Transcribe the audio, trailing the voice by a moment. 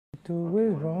do it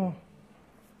wrong.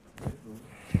 First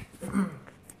of all,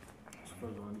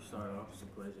 let me start off. It's a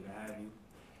pleasure to have you.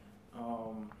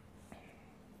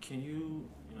 Can you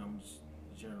just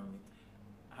generally,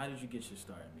 how did you get your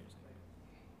start in music?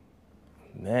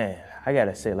 Man, I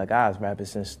gotta say, like, I was rapping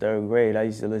since 3rd grade. I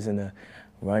used to listen to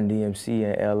Run DMC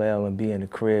and LL and be in the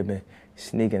crib and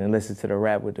sneaking and listen to the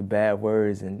rap with the bad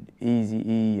words and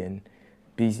Eazy-E and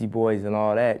Beastie Boys and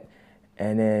all that.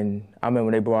 And then I remember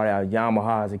when they brought out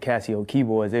Yamahas and Casio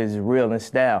keyboards, it was real in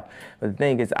style. But the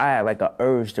thing is, I had like an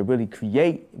urge to really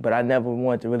create, but I never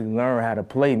wanted to really learn how to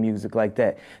play music like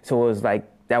that. So it was like,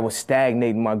 that was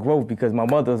stagnating my growth because my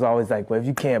mother was always like, well, if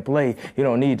you can't play, you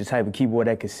don't need the type of keyboard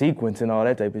that can sequence and all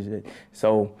that type of shit.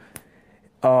 So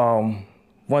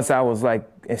once I was like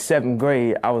in 7th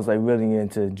grade, I was like really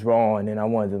into drawing and I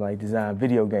wanted to like design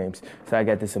video games. So I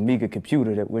got this Amiga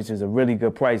computer, which is a really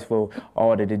good price for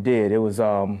all that it did. It was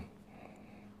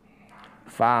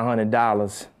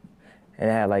 $500 and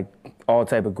it had like all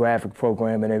type of graphic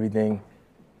program and everything.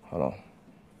 Hold on.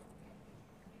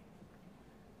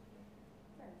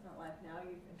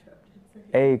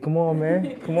 Hey, come on,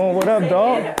 man. Come on, what up,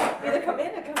 dog? Either come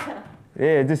in or come out.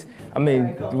 Yeah,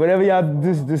 whatever y'all,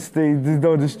 just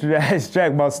don't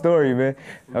distract my story, man.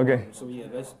 Okay. So yeah,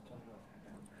 let's.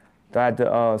 Do I have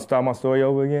to start my story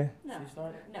over again? No,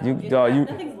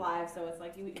 nothing's live, so it's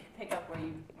like you pick up where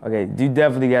you. Okay, you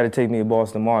definitely got to take me to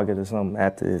Boston Market or something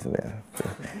after this, man.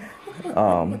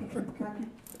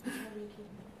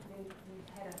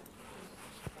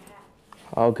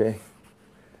 Okay.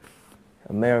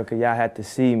 America, y'all had to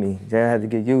see me. Y'all had to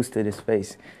get used to this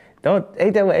face. Ain't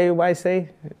that what everybody say?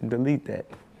 Delete that.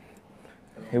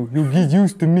 You get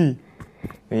used to me.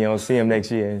 And you don't see him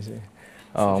next year and shit. You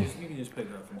can just pick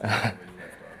it up from where you left off.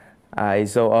 All right,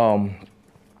 so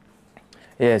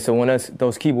yeah, so when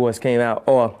those keyboards came out,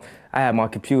 I had my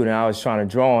computer and I was trying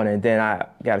to draw on it, and then I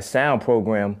got a sound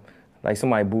program. Like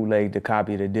somebody bootlegged the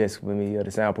copy of the disc with me, or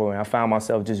the sound program. I found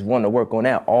myself just wanting to work on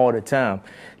that all the time.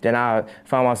 Then I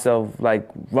found myself like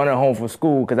running home from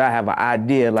school because I have an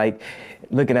idea, like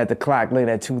looking at the clock, late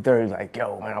at 2:30, like,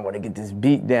 yo, man, I want to get this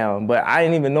beat down. But I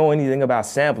didn't even know anything about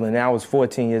sampling. And I was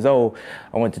 14 years old.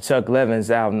 I went to Chuck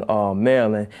Levin's out in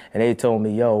Maryland, and they told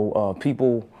me,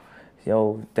 people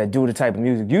that do the type of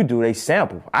music you do, they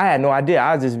sample. I had no idea.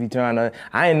 I was just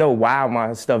I didn't know why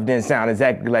my stuff didn't sound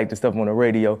exactly like the stuff on the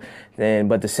radio.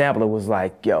 But the sampler was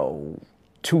like,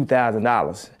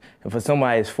 $2,000. And for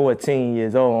somebody that's 14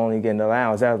 years old only getting the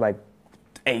allowance, that was like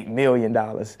 $8 million.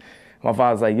 My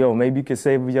father's like, maybe you could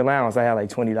save your allowance. I had like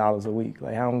 $20 a week.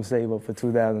 Like, how am I gonna save up for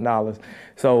 $2,000?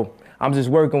 So I'm just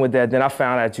working with that. Then I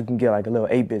found out you can get like a little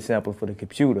 8-bit sampler for the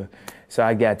computer. So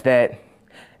I got that.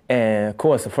 And of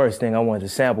course, the first thing I wanted to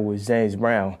sample was James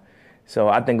Brown. So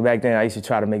I think back then I used to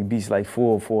try to make beats like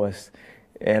Full Force.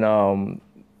 And,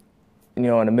 in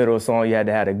the middle of the song, you had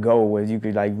to have a go where you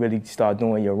could like really start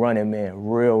doing your running man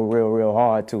real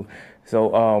hard too.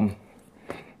 So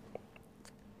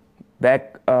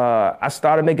I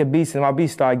started making beats and my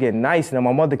beats started getting nice. And then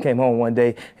my mother came home one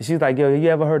day and she was like, you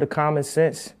ever heard of Common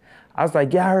Sense? I was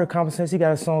like, yeah, I heard Common Sense. He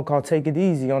got a song called Take It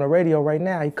Easy on the radio right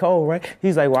now. He cold, right?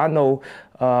 He's like, well, I know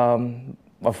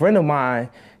a friend of mine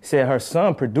said her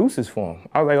son produces for him.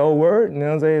 I was like, oh, word? You know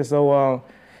what I'm saying? So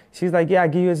she's like, yeah, I'll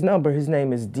give you his number. His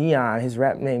name is Dion. His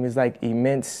rap name is like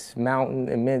Immense Mountain,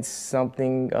 Immense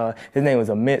something. His name was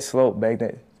Immense Slope back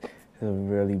then. It's a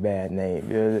really bad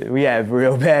name. We had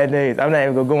real bad names. I'm not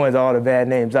even going to go into all the bad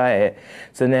names I had.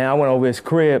 So now I went over his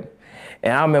crib.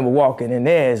 And I remember walking in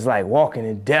there, it's like walking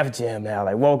in Def Jam now,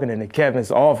 like walking into Kevin's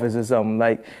office or something.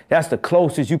 Like, that's the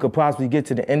closest you could possibly get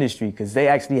to the industry because they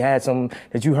actually had something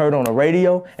that you heard on the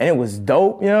radio and it was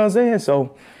dope, you know what I'm saying?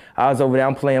 So I was over there,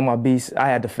 I'm playing my beats. I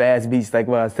had the fast beats like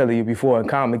what I was telling you before, and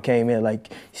Common came in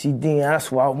like, see, Dean,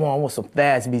 that's what I want some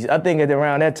fast beats. I think at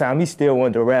around that time, he still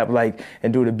wanted to rap like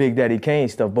and do the Big Daddy Kane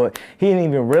stuff, but he didn't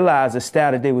even realize the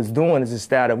style that they was doing is the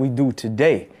style that we do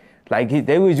today. Like,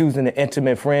 they was using the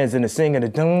Intimate Friends and the singing, the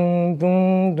dum,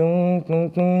 dum, dum, dum,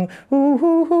 dum, ooh,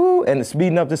 ooh, ooh, and the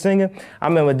speeding up the singing. I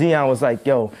remember Dion was like,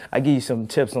 I give you some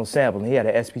tips on sampling. He had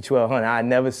an SP1200. I had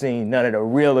never seen none of the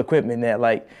real equipment that,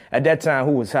 like, at that time,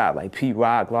 who was hot? Like Pete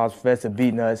Rock, Lost Professor,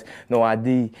 Beatnuts, No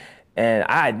ID. And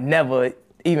I had never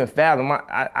even fathomed,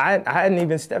 I hadn't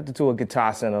even stepped into a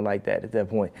guitar center like that at that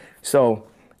point. So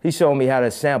he showed me how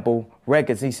to sample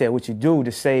records. He said, what you do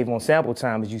to save on sample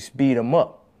time is you speed them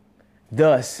up.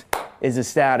 Thus is the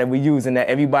style that we're using, that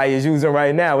everybody is using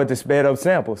right now with the sped up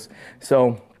samples.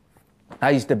 So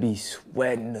I used to be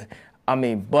sweating,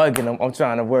 bugging them. I'm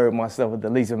trying to word myself with the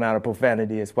least amount of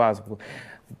profanity as possible.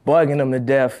 Bugging them to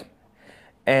death.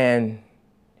 And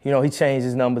You know, he changed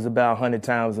his numbers about 100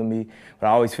 times with me, but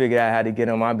I always figured out how to get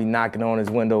him. I'd be knocking on his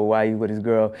window while he with his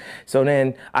girl. So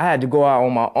then I had to go out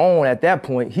on my own at that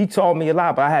point. He taught me a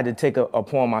lot, but I had to take it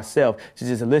upon myself to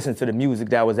just listen to the music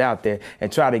that was out there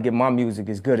and try to get my music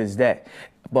as good as that.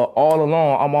 But all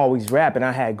along, I'm always rapping.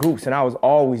 I had groups, and I was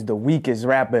always the weakest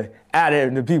rapper out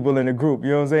of the people in the group.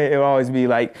 You know what I'm saying? It would always be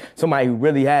like somebody who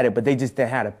really had it, but they just didn't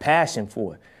have a passion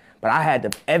for it. But I had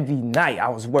to, every night I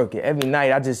was working. Every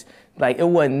night I just, like, it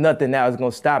wasn't nothing that was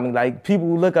gonna stop me. Like, people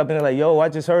who look up and they're like, yo, I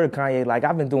just heard of Kanye. Like,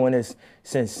 I've been doing this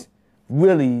since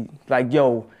really, like,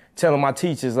 yo, telling my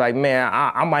teachers, like, man,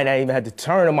 I might not even have to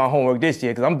turn in my homework this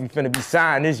year because I'm finna be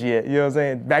signed this year. You know what I'm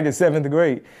saying? Back in 7th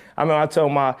grade. I remember I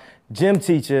told my gym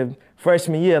teacher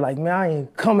freshman year, like, man, I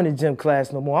ain't coming to gym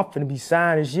class no more. I'm finna be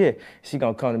signed this year. She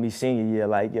gonna come to me senior year,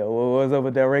 like, yo, what's up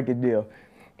with that record deal?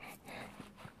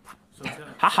 So tell,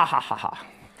 Ha ha ha ha ha.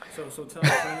 so tell me,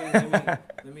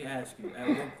 let me ask you. At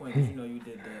what point, because you know you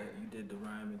did the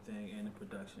rhyming thing and the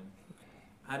production.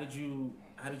 How did you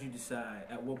decide?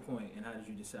 At what point, and how did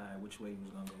you decide which way you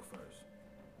was gonna go first?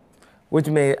 What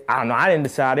you mean? I don't know. I didn't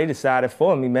decide. They decided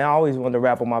for me, man. I always wanted to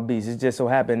rap on my beats. It just so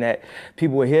happened that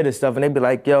people would hear this stuff and they'd be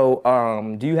like, yo,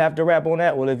 do you have to rap on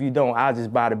that? Well, if you don't, I'll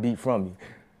just buy the beat from you.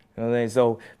 You know what I'm saying?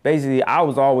 So basically, I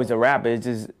was always a rapper.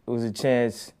 It was a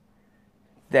chance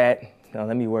that, now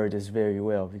let me word this very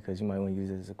well because you might want to use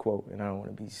it as a quote and I don't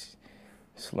want to be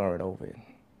slurring over it.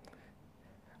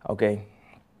 Okay.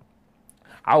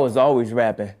 I was always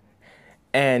rapping.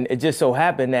 And it just so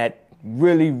happened that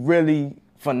really, really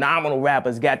phenomenal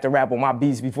rappers got to rap on my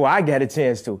beats before I got a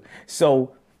chance to.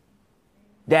 So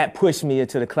that pushed me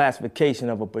into the classification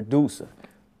of a producer.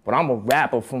 But I'm a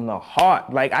rapper from the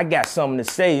heart. Like, I got something to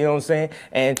say, you know what I'm saying?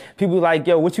 And people like,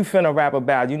 yo, what you finna rap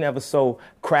about? You never sold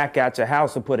crack out your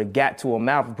house or put a gat to a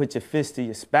mouth and put your fist to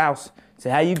your spouse. So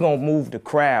how you gonna move the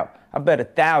crowd? I bet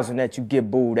 1,000 that you get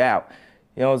booed out.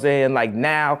 You know what I'm saying? Like,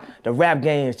 now, the rap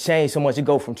game has changed so much. You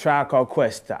go from Tribe Called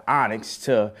Quest to Onyx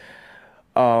to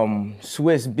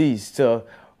Swiss Beats to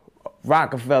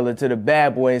Rockefeller to the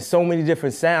Bad Boy and so many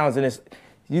different sounds. And it's,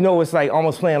 you know, it's like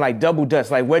almost playing like double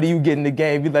dutch. Like, where do you get in the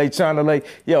game? You're like trying to like,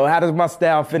 yo, how does my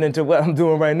style fit into what I'm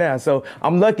doing right now? So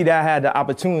I'm lucky that I had the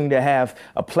opportunity to have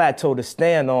a plateau to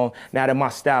stand on now that my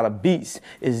style of beats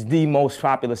is the most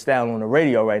popular style on the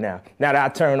radio right now. Now that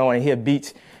I turn on and hear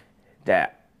beats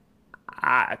that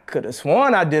I could have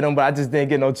sworn I did them, but I just didn't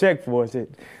get no check for it.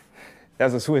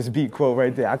 That's a Swiss Beat quote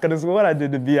right there. I could have sworn I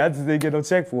did the beat, I just didn't get no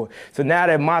check for it. So now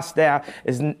that my style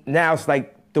is, now it's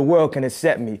like the world can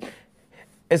accept me.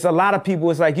 It's a lot of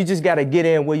people, it's like you just gotta get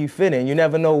in where you fit in. You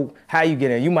never know how you get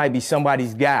in. You might be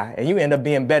somebody's guy and you end up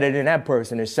being better than that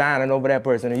person and shining over that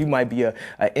person, and you might be an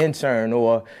intern,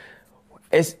 or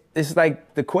it's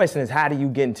like the question is, how do you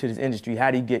get into this industry? How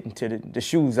do you get into the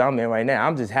shoes I'm in right now?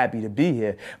 I'm just happy to be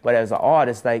here. But as an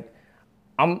artist, like,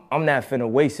 I'm not finna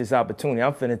waste this opportunity.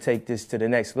 I'm finna take this to the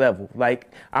next level.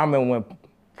 Like, I remember when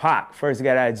Pac first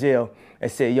got out of jail and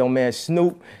said, yo, man,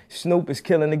 Snoop is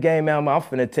killing the game out. I'm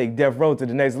finna take Death Row to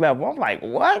the next level. I'm like,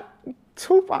 what?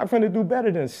 Tupac finna do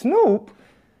better than Snoop?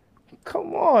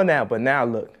 Come on now. But now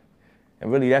look,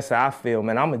 and really that's how I feel,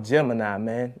 man. I'm a Gemini,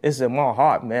 man. It's in my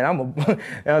heart, man.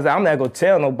 I'm not gonna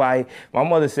tell nobody. My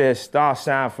mother says star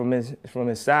shine from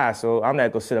inside, so I'm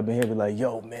not gonna sit up in here and be like,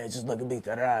 yo, man, just look at me,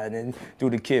 da-da, and then do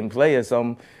the Kid and Play or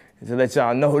something to let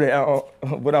y'all know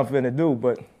that what I'm finna do.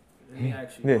 But let me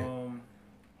ask you,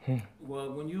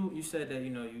 well, when you said that, you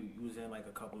know, you was in like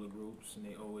a couple of groups and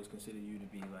they always considered you to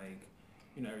be like,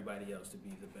 you know, everybody else to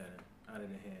be the better out of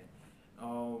the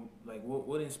hand. Like,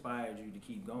 what inspired you to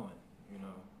keep going, you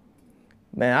know?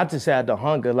 Man, I just had the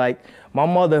hunger. Like, my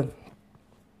mother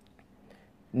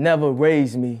never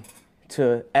raised me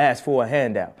to ask for a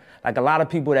handout. Like, a lot of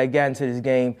people that got into this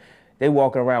game, they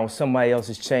walking around with somebody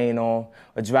else's chain on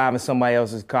or driving somebody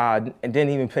else's car and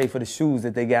didn't even pay for the shoes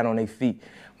that they got on their feet.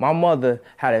 My mother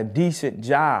had a decent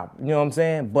job, you know what I'm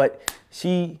saying? But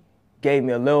she gave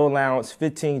me a little allowance,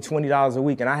 $15, $20 a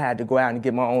week, and I had to go out and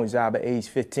get my own job at age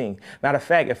 15. Matter of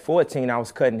fact, at 14, I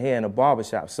was cutting hair in a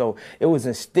barbershop. So it was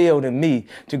instilled in me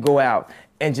to go out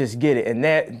and just get it. And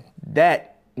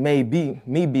that made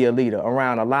me be a leader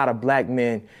around a lot of black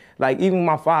men. Like, even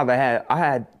my father, I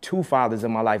had two fathers in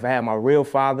my life. I had my real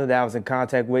father that I was in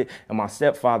contact with and my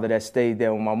stepfather that stayed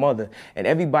there with my mother. And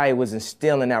everybody was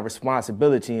instilling that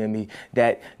responsibility in me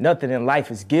that nothing in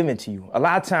life is given to you. A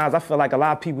lot of times I feel like a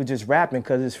lot of people just rapping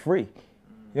because it's free. You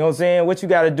know what I'm saying? What you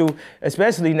got to do,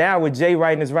 especially now with Jay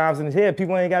writing his rhymes in his head,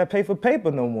 people ain't got to pay for paper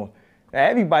no more. Now,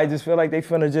 everybody just feel like they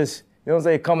finna just, you know what I'm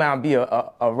saying, come out and be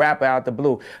a rapper out the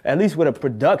blue. At least with a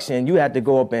production, you have to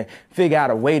go up and figure out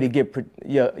a way to get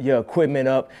your equipment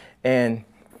up and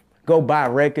go buy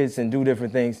records and do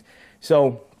different things.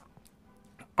 So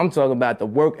I'm talking about the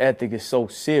work ethic is so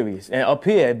serious. And up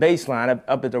here at Baseline,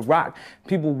 up at the Rock,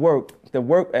 people work. The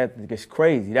work ethic is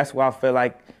crazy. That's why I feel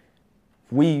like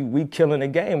we killing the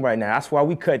game right now. That's why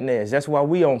we cutting edge. That's why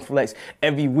we on Flex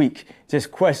every week, just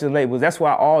question labels. That's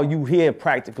why all you hear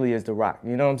practically is the Rock.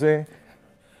 You know what I'm saying?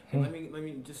 And let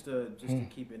me just to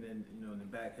keep it in, in the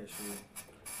back history.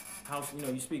 How,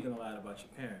 you're speaking a lot about your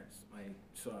parents. Like,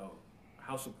 so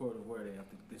how supportive were they of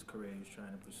this career you was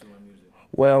trying to pursue in music?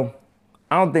 Well,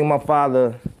 I don't think my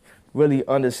father really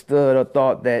understood or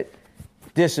thought that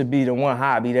this should be the one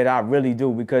hobby that I really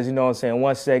do, because, you know what I'm saying,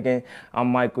 one second I'm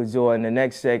Michael Jordan, the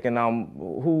next second I'm,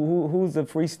 who's the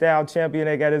freestyle champion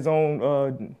that got his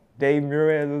own, Dave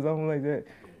Murray or something like that,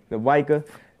 the biker.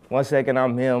 One second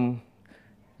I'm him,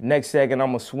 next second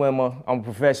I'm a swimmer, I'm a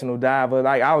professional diver.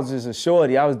 Like, I was just a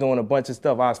shorty, I was doing a bunch of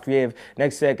stuff, I was creative.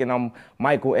 Next second I'm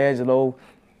Michelangelo.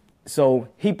 So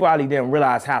he probably didn't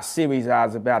realize how serious I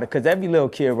was about it, because every little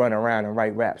kid run around and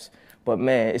write raps. But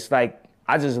man, it's like,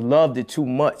 I just loved it too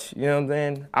much, you know what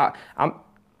I'm saying?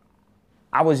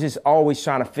 I was just always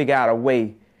trying to figure out a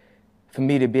way for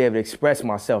me to be able to express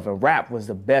myself, and rap was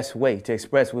the best way to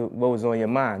express what was on your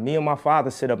mind. Me and my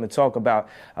father sit up and talk about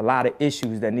a lot of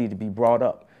issues that need to be brought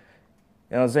up,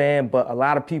 you know what I'm saying? But a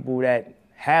lot of people that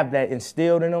have that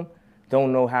instilled in them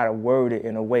don't know how to word it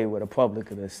in a way where the public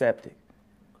could accept it.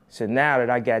 So now that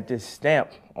I got this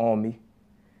stamp on me,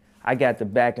 I got the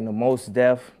backing of Mos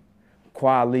Def,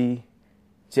 Kweli,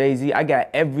 Jay-Z, I got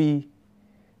every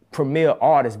premier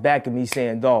artist backing me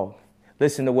saying, dog,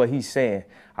 listen to what he's saying.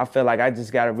 I feel like I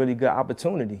just got a really good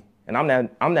opportunity. And I'm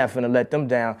not finna let them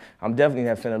down. I'm definitely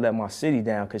not finna let my city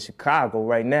down, because Chicago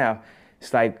right now,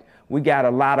 it's like we got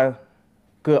a lot of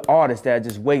good artists that are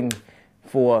just waiting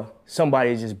for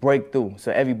somebody to just break through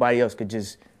so everybody else could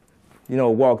just,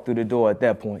 walk through the door at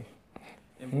that point.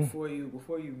 And before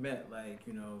you met, like,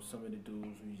 some of the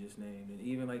dudes you just named, and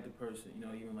even like the person,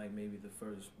 even like maybe the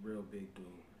first real big dude,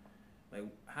 like,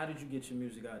 how did you get your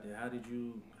music out there? How did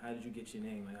you get your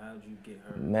name? Like, how did you get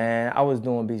heard? Man, I was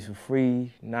doing beats for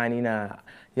free, 99.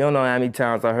 You don't know how many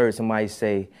times I heard somebody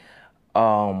say,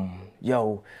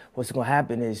 yo, what's gonna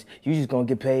happen is you just gonna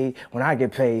get paid when I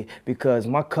get paid, because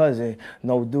my cousin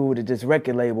no dude at this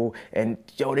record label, and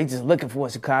yo, they just looking for a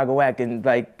Chicago act. And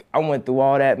like, I went through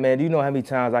all that, man. Do you know how many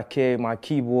times I carried my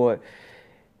keyboard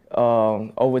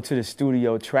over to the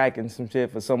studio tracking some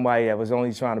shit for somebody that was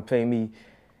only trying to pay me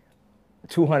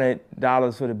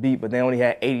 $200 for the beat, but they only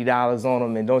had $80 on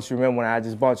them, and don't you remember when I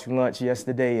just bought you lunch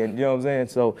yesterday? And you know what I'm saying?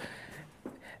 So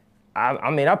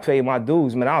I paid my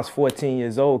dues, man. I was 14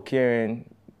 years old carrying,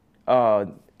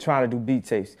 trying to do beat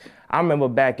tapes. I remember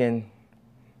back in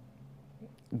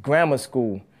grammar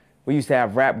school, we used to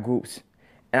have rap groups,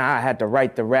 and I had to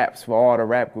write the raps for all the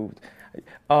rap groups.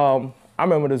 I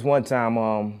remember this one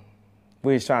time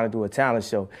we was trying to do a talent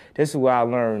show. This is where I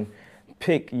learned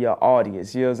pick your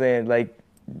audience, you know what I'm saying? Like,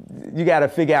 you got to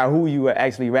figure out who you were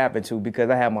actually rapping to,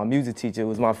 because I had my music teacher, who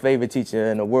was my favorite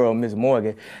teacher in the world, Miss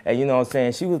Morgan, and you know what I'm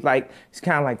saying? She was like, it's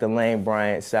kind of like the Lane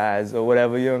Bryant size or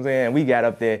whatever, you know what I'm saying? And we got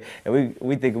up there, and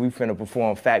we think we finna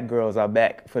perform Fat Girls Are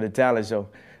Back for the talent show.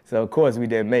 So, of course, we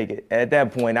didn't make it. At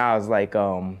that point, I was like, you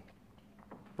know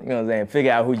what I'm saying?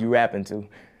 Figure out who you rapping to.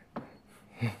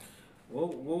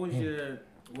 What was your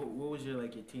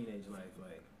like your teenage life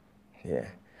like? Yeah.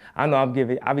 I know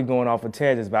I be going off of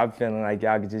tangents, but I'm feeling like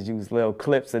y'all could just use little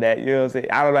clips of that, you know what I'm saying?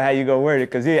 I don't know how you gonna word it,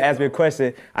 because he asked me a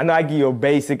question. I know I give you a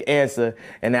basic answer,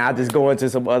 and then I just go into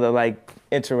some other, like,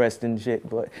 interesting shit,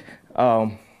 but,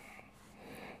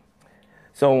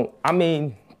 so, I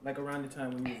mean. Like around the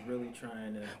time when you was really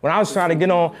trying to. When I was trying to get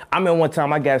on, I remember one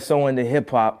time I got so into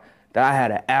hip hop that I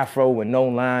had an afro with no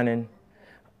lining.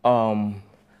 I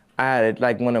had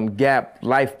like one of them Gap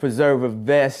Life Preserver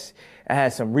vests. I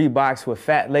had some Reeboks with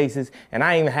fat laces, and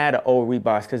I ain't even had the old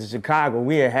Reeboks, because in Chicago,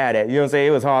 we didn't have that. You know what I'm saying?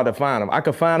 It was hard to find them. I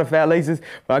could find the fat laces,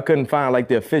 but I couldn't find like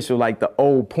the official, like the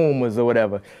old Pumas or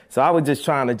whatever. So I was just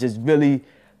trying to just really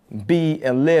be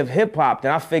and live hip hop.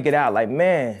 Then I figured out like,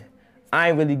 man, I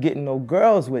ain't really getting no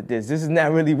girls with this. This is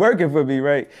not really working for me,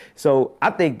 right? So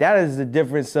I think that is the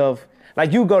difference of,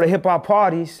 like, you go to hip hop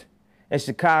parties in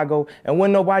Chicago, and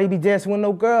when nobody be dancing with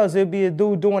no girls, it'd be a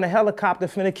dude doing a helicopter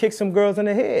finna kick some girls in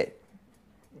the head.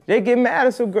 They get mad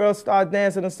if some girls start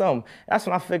dancing or something. That's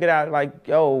when I figured out, like,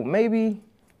 yo, maybe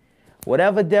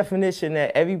whatever definition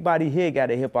that everybody here got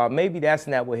of hip-hop, maybe that's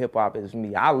not what hip-hop is for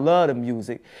me. I love the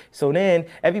music. So then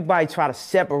everybody try to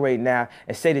separate now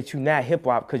and say that you're not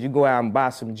hip-hop because you go out and buy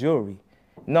some jewelry.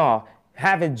 No,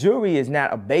 having jewelry is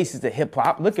not a basis of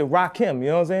hip-hop. Look at Rakim, you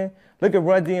know what I'm saying? Look at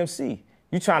Run DMC.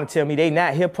 You trying to tell me they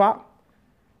not hip-hop?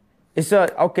 It's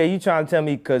okay, you trying to tell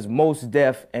me because Mos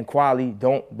Def and Quali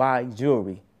don't buy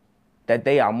jewelry, that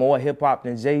they are more hip hop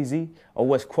than Jay-Z, or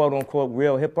what's quote unquote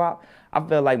real hip hop? I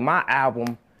feel like my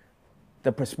album,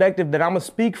 the perspective that I'm gonna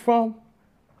speak from,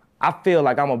 I feel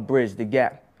like I'm gonna bridge the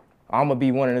gap. I'm gonna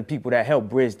be one of the people that help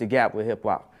bridge the gap with hip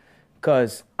hop.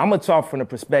 Cause I'm gonna talk from the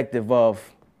perspective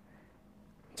of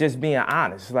just being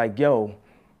honest. Like, yo,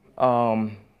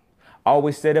 I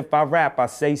always said if I rap, I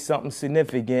say something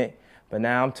significant, but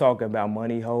now I'm talking about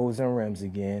money, hoes, and rims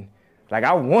again. Like,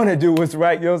 I want to do what's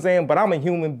right, you know what I'm saying? But I'm a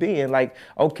human being. Like,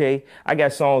 okay, I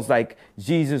got songs like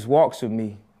Jesus Walks With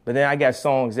Me, but then I got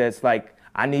songs that's like,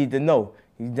 I need to know.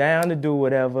 He's down to do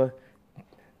whatever,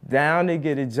 down to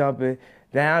get it jumping,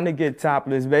 down to get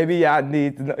topless. Baby, I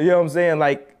need to know. You know what I'm saying?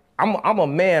 Like, I'm a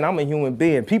man, I'm a human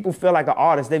being. People feel like an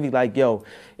artist, they be like, yo,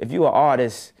 if you an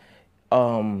artist,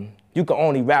 you can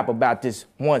only rap about this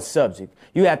one subject.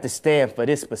 You have to stand for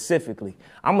this specifically.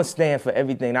 I'm going to stand for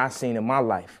everything I've seen in my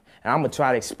life. And I'm going to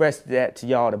try to express that to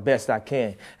y'all the best I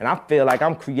can. And I feel like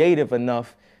I'm creative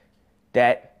enough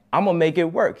that I'm going to make it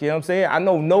work. You know what I'm saying? I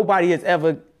know nobody has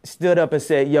ever stood up and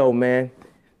said, yo, man,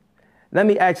 let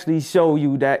me actually show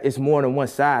you that it's more than one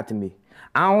side to me.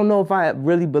 I don't know if I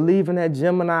really believe in that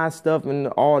Gemini stuff and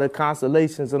all the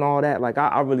constellations and all that. Like,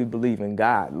 I really believe in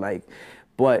God. Like,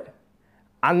 but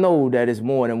I know that it's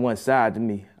more than one side to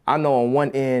me. I know on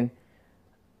one end,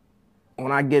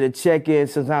 when I get a check-in,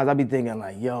 sometimes I be thinking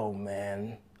like, yo,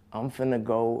 man, I'm finna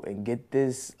go and get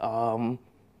this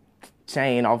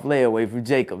chain off layaway from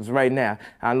Jacobs right now.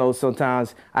 I know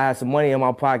sometimes I have some money in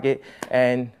my pocket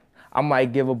and I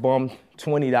might give a bum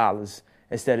 $20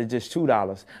 instead of just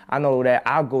 $2. I know that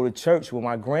I'll go to church with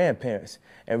my grandparents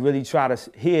and really try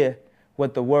to hear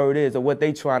what the word is or what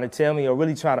they trying to tell me, or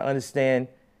really try to understand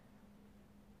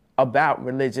about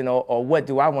religion, or what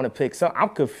do I want to pick. So I'm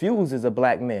confused as a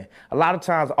black man. A lot of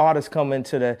times artists come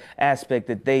into the aspect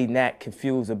that they not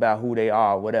confused about who they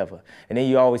are or whatever. And then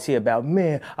you always hear about,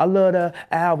 man, I love the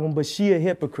album, but she a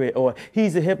hypocrite, or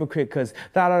he's a hypocrite because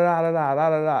da da da da da da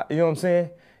da da. You know what I'm saying?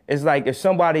 It's like if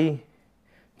somebody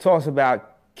talks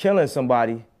about killing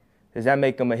somebody, does that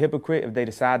make them a hypocrite if they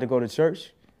decide to go to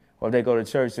church? Or if they go to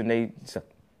church and they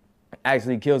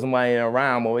actually kill somebody in a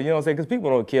rhyme, or, you know what I'm saying? Because people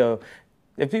don't kill.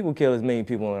 If people kill as many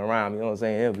people in a rhyme, you know what I'm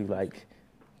saying? It'll be like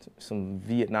some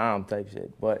Vietnam type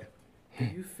shit. But do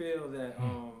you feel that,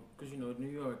 because, you know, New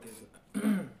York is,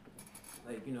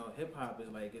 like, you know, hip hop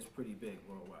is like, it's pretty big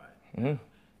worldwide, mm-hmm.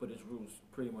 but its roots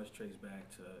pretty much trace back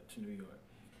to New York.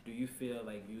 Do you feel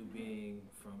like you being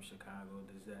from Chicago,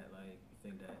 does that, like,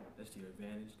 you think that that's to your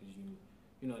advantage? Because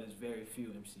you know, there's very few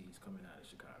MCs coming out of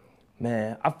Chicago.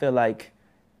 Man, I feel like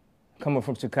coming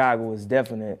from Chicago is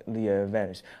definitely an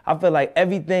advantage. I feel like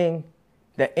everything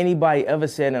that anybody ever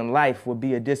said in life would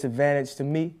be a disadvantage to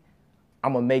me,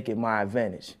 I'm going to make it my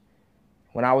advantage.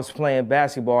 When I was playing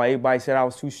basketball, everybody said I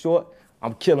was too short.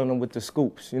 I'm killing them with the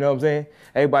scoops. You know what I'm saying?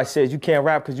 Everybody says you can't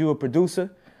rap because you're a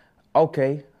producer.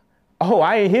 Okay. Oh,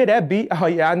 I ain't hear that beat. Oh,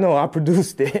 yeah, I know. I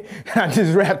produced it. I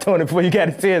just rapped on it before you got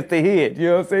a chance to hear it. You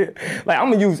know what I'm saying? Like, I'm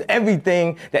going to use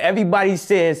everything that everybody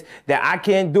says that I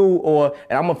can't do, and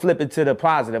I'm going to flip it to the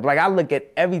positive. Like, I look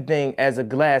at everything as a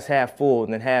glass half full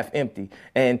and half empty.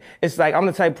 And it's like, I'm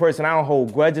the type of person, I don't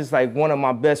hold grudges. Like, one of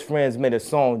my best friends made a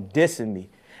song dissing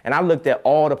me. And I looked at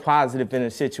all the positive in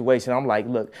the situation. I'm like,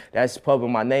 look, that's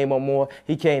pumping my name on more.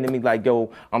 He came to me like,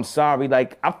 yo, I'm sorry.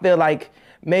 Like, I feel like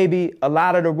maybe a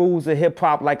lot of the rules of hip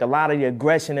hop, like a lot of the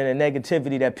aggression and the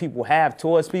negativity that people have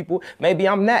towards people, maybe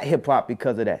I'm not hip hop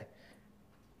because of that.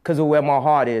 Because of where my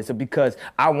heart is, or because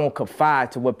I won't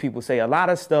confide to what people say. A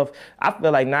lot of stuff, I feel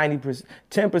like 90%,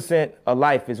 10% of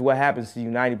life is what happens to you,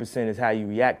 90% is how you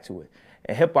react to it.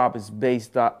 And hip hop is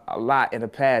based a lot in the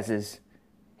past is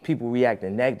people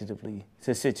reacting negatively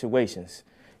to situations.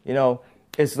 You know,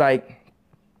 it's like,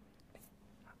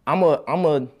 I'm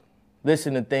a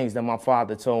listen to things that my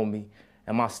father told me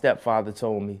and my stepfather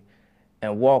told me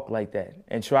and walk like that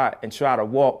and try to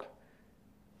walk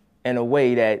in a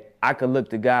way that I could look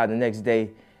to God the next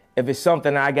day. If it's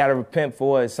something I got to repent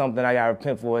for, it's something I got to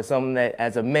repent for. It's something that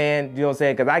as a man, you know what I'm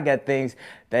saying? Because I got things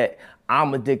that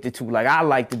I'm addicted to. Like, I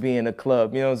like to be in the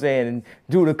club, you know what I'm saying? And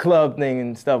do the club thing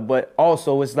and stuff. But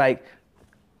also it's like,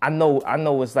 I know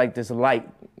it's like this light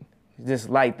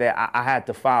that I had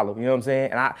to follow, you know what I'm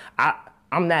saying? And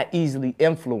I'm not easily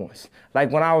influenced.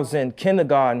 Like when I was in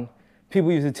kindergarten,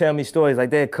 people used to tell me stories like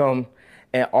they'd come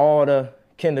and all the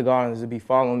kindergartners would be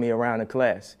following me around the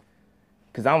class.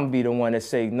 Cause I'm gonna be the one that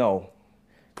say no. You know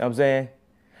what I'm saying?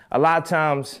 A lot of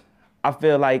times I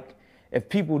feel like if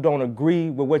people don't agree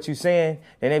with what you're saying,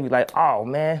 then they be like, oh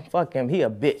man, fuck him, he a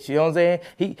bitch, you know what I'm saying?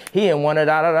 He ain't wanna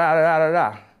da da da da da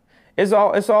da. It's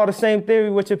all the same theory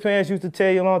what your parents used to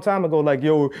tell you a long time ago. Like,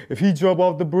 yo, if he jump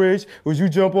off the bridge, would you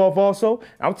jump off also?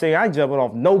 I'm telling you, I ain't jumping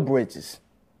off no bridges.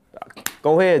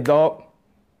 Go ahead, dog.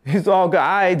 It's all good. All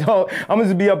right, dog. I'm gonna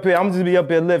just be up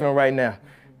here living right now.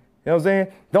 You know what I'm saying?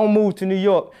 Don't move to New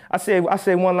York. I say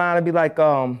one line and be like,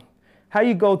 how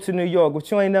you go to New York?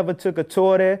 But you ain't never took a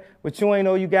tour there? But you ain't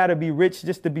know you gotta be rich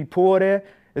just to be poor there?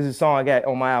 There's a song I got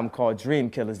on my album called Dream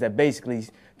Killers that basically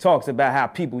talks about how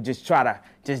people just try to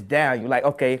just down you. Like,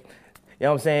 okay, you know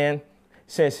what I'm saying?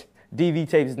 Since DV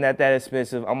tape is not that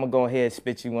expensive, I'm gonna go ahead and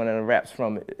spit you one of the raps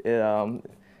from it.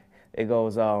 It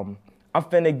goes, I'm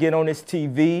finna get on this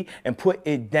TV and put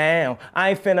it down. I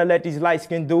ain't finna let these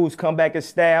light-skinned dudes come back in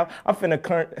style. I'm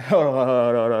finna hold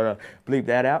on. Bleep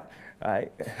that out. All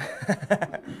right.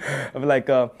 I'm like,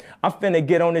 I'm finna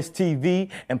get on this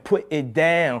TV and put it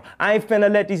down. I ain't finna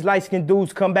let these light-skinned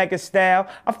dudes come back in style.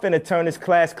 I'm finna turn this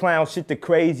class clown shit to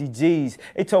crazy G's.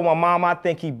 They told my mom I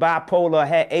think he bipolar,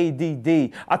 had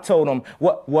ADD. I told him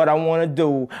what I wanna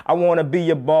do. I wanna be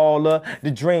a baller.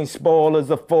 The dream spoilers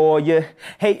are for you.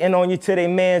 Hating on you till they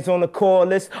man's on the call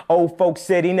list. Old folks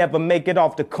said he never make it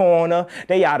off the corner.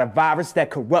 They are the virus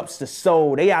that corrupts the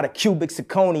soul. They are the cubic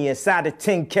zirconia inside the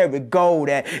 10-karat gold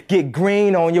that get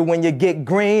green on you when you get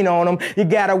green on them. You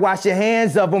gotta wash your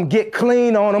hands of them, get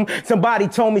clean on them. Somebody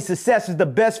told me success is the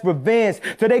best revenge,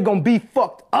 so they gonna be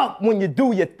fucked up when you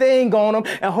do your thing on them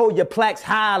and hold your plaques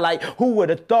high like who would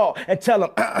have thought and tell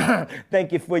them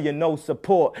thank you for your no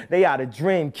support. They are the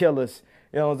dream killers.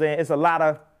 You know what I'm saying? It's a lot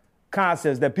of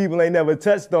concepts that people ain't never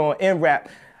touched on in rap.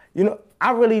 You know,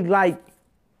 I really like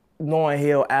Lauryn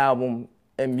Hill album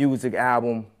and music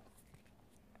album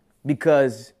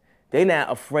because they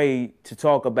not afraid to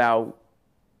talk about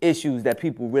issues that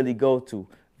people really go through.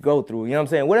 You know what I'm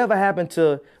saying? Whatever happened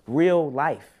to real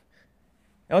life?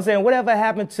 You know what I'm saying? Whatever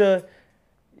happened to,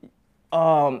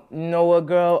 you know what,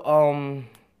 girl?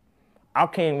 I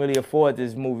can't really afford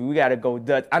this movie. We gotta go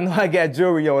Dutch. I know I got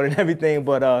jewelry on and everything,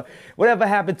 but whatever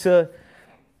happened to,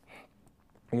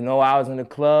 you know, I was in the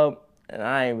club and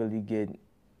I ain't really get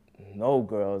no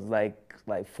girls, like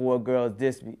 4 girls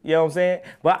diss me. You know what I'm saying?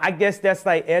 But I guess that's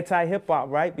like anti-hip hop,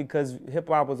 right? Because hip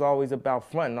hop was always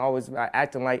about fronting, always about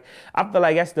acting like, I feel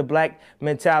like that's the black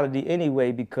mentality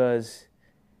anyway, because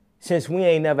since we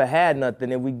ain't never had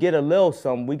nothing and we get a little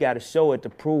something, we got to show it to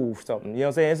prove something. You know what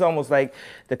I'm saying? It's almost like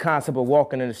the concept of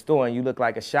walking in the store and you look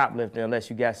like a shoplifter unless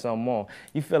you got something on.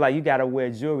 You feel like you got to wear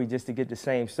jewelry just to get the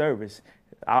same service.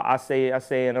 I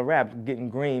say in a rap, getting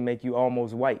green make you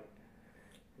almost white.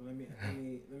 Let me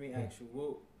ask you,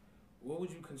 what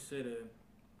would you consider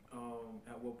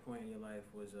at what point in your life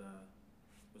was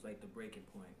like the breaking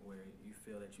point where you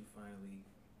feel that you finally,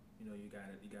 you know, you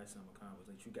got something accomplished,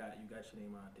 like you got your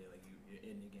name out there, like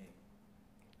you're in the game?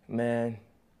 Man,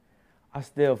 I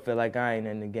still feel like I ain't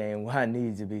in the game where I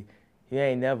need to be. You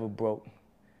ain't never broke.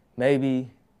 Maybe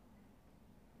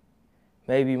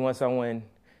once I win,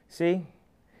 see?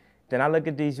 Then I look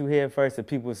at these you hear first and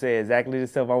people say exactly the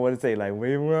stuff I want to say, like,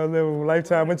 wait, we're on a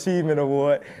Lifetime Achievement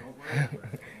Award.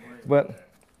 But,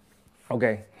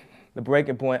 okay, the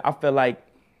breaking point, I feel like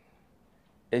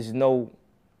it's no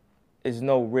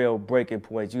real breaking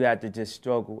point. You have to just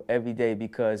struggle every day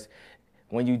because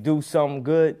when you do something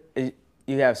good,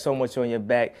 you have so much on your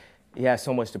back, you have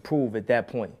so much to prove at that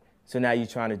point. So now you're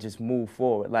trying to just move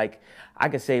forward. Like, I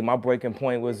could say my breaking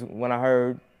point was when I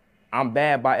heard I'm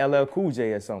Bad by LL Cool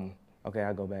J or something. Okay,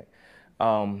 I'll go back.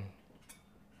 I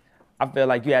feel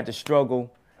like you had to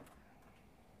struggle.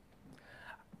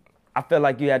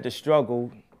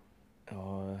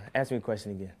 Ask me a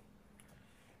question again.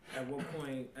 At what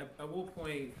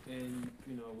point in,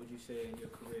 you know, would you say in your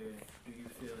career do you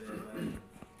feel that, like,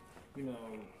 you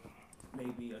know,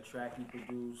 maybe a track you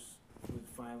produced would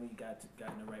finally got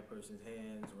in the right person's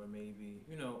hands, or maybe,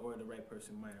 you know, or the right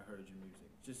person might have heard your music,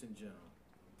 just in general?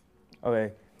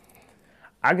 Okay.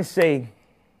 I can say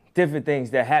different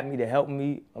things that happened to help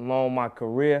me along my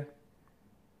career,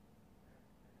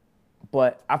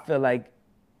 but I feel like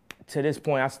to this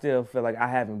point, I still feel like I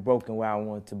haven't broken where I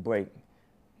wanted to break,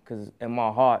 because in my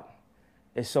heart,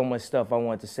 there's so much stuff I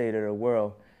want to say to the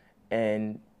world,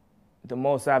 and the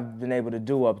most I've been able to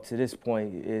do up to this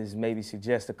point is maybe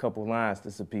suggest a couple lines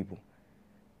to some people.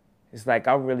 It's like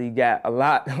I really got a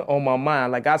lot on my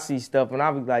mind. Like I see stuff and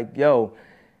I be like, yo,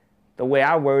 the way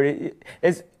I word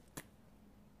it,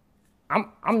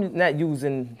 I'm not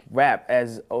using rap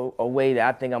as a way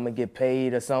that I think I'm gonna get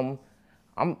paid or something.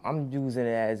 I'm using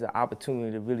it as an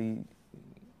opportunity to really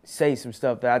say some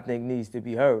stuff that I think needs to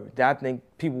be heard, that I think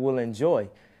people will enjoy.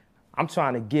 I'm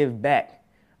trying to give back.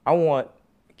 I want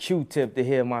Q-Tip to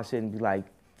hear my shit and be like,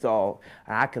 dog,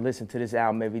 I could listen to this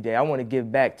album every day. I want to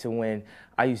give back to when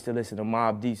I used to listen to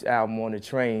Mobb Deep's album on the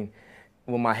train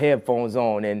with my headphones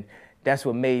on, and that's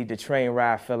what made the train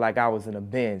ride feel like I was in a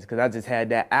Benz, because I just had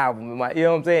that album in my, you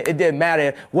know what I'm saying? It didn't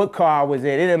matter what car I was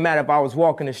in. It didn't matter if I was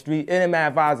walking the street. It didn't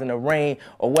matter if I was in the rain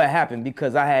or what happened,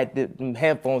 because I had the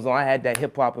headphones on. I had that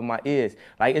hip hop in my ears.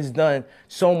 Like, it's done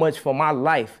so much for my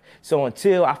life. So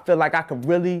until I feel like I could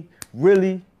really,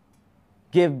 really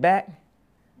give back,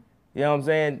 you know what I'm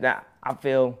saying? That I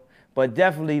feel, but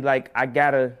definitely, like, I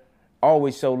gotta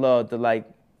always show love to, like,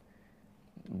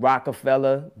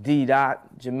 Rockefeller,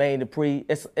 D-Dot, Jermaine Dupri.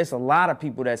 It's a lot of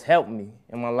people that's helped me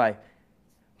in my life.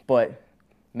 But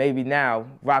maybe now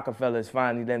Rockefeller is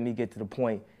finally letting me get to the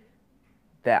point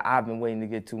that I've been waiting to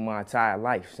get to my entire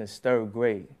life, since 3rd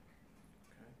grade.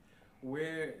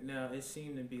 Where, now, it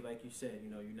seemed to be, like you said, you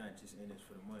know, you're not just in this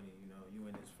for the money, you know, you're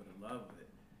in this for the love of it.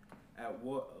 At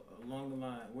what, along the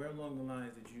line, where along the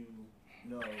lines did you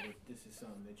know that this is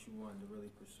something that you wanted to really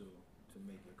pursue to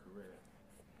make your career?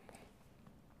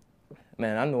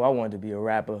 Man, I knew I wanted to be a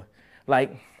rapper.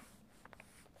 Like,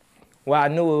 well, I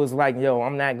knew it was like, yo,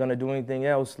 I'm not gonna do anything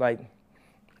else. Like,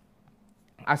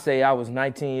 I say I was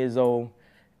 19 years old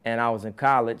and I was in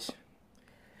college,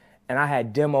 and I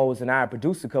had demos and I had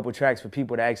produced a couple tracks for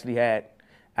people that actually had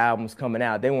albums coming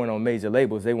out. They weren't on major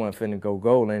labels. They weren't finna go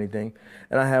gold or anything.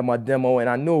 And I had my demo, and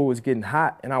I knew it was getting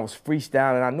hot, and I was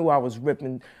freestyling. I knew I was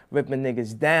ripping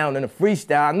niggas down in the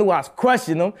freestyle. I knew I was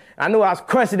crushing them. I knew I was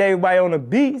crushing everybody on the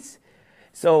beats.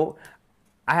 So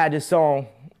I had this song.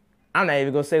 I'm not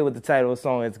even gonna say what the title of the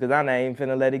song is, because I'm not even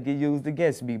finna let it get used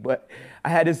against me. But I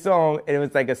had this song, and it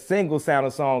was like a single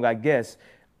sounding song, I guess.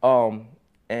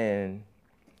 And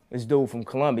this dude from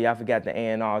Columbia, I forgot the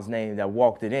A&R's name, that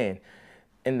walked it in,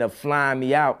 ended up flying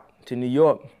me out to New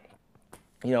York.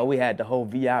 You know, we had the whole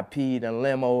VIP, the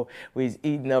limo. We was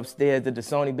eating upstairs at the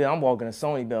Sony building. I'm walking to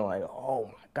Sony building like, oh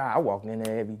my God, I walk in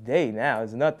there every day now.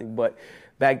 It's nothing. But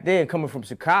back then, coming from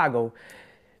Chicago,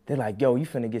 they're like, yo, you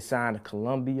finna get signed to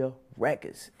Columbia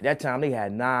Records. At that time, they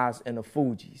had Nas and the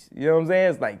Fugees. You know what I'm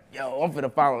saying? It's like, yo, I'm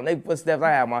finna follow in their footsteps.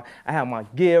 I had my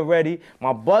gear ready.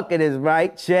 My bucket is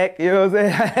right, check. You know what I'm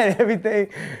saying? I had everything.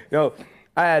 Yo,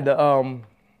 I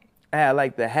had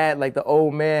like the hat, like the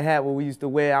old man hat what we used to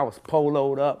wear. I was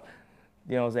poloed up.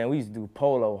 You know what I'm saying? We used to do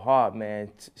polo hard,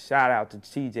 man. Shout out to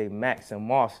TJ Maxx and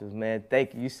Marshalls, man.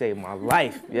 Thank you. You saved my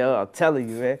life. Yo, I'm telling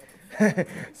you, man.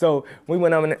 So we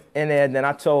went up in there, and then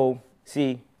I told,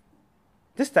 see,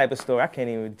 this type of story I can't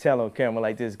even tell on camera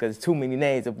like this, because too many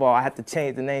names involved. I have to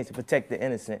change the names to protect the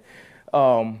innocent.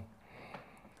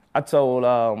 I told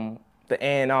the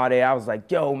A&R there, I was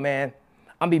like, yo, man,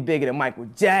 I'm be bigger than Michael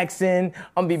Jackson.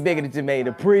 I'm be bigger than Jermaine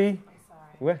Dupri. I'm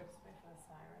sorry. What?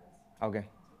 Okay.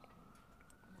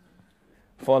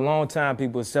 For a long time,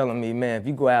 people was telling me, man, if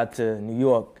you go out to New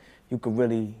York, you could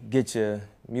really get your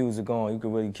music on. You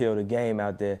could really kill the game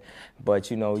out there.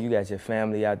 But, you know, you got your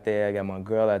family out there. I got my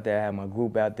girl out there. I had my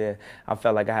group out there. I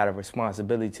felt like I had a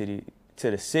responsibility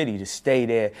to the city to stay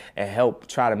there and help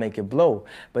try to make it blow.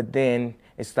 But then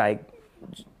it's like,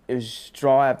 it was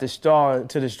straw after straw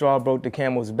until the straw broke the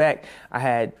camel's back. I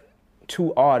had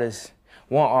 2 artists.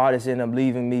 One artist ended up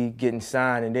leaving me, getting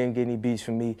signed, and didn't get any beats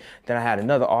from me. Then I had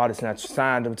another artist, and I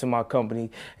signed him to my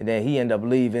company, and then he ended up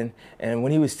leaving. And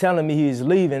when he was telling me he was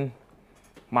leaving,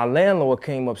 my landlord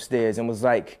came upstairs and was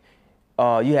like,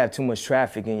 you have too much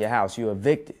traffic in your house, you're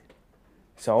evicted.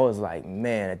 So I was like,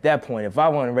 man, at that point, if I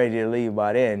wasn't ready to leave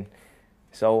by then,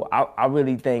 so I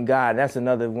really thank God. That's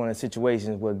another one of the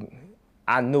situations where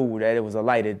I knew that it was a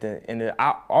light at the end.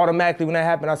 Automatically when that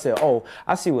happened, I said, oh,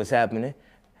 I see what's happening.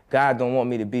 God don't want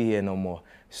me to be here no more.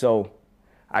 So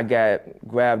I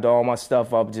grabbed all my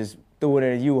stuff up, just threw it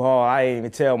in a U-Haul. I didn't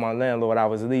even tell my landlord I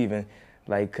was leaving,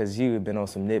 like, cause he had been on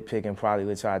some nitpicking, probably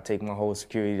would try to take my whole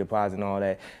security deposit and all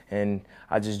that. And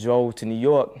I just drove to New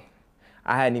York.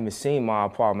 I hadn't even seen my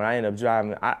apartment. I ended up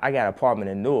driving, I got an apartment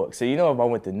in Newark. So you know, if I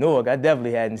went to Newark, I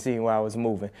definitely hadn't seen where I was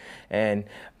moving. And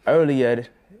earlier,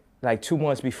 like 2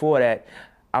 months before that,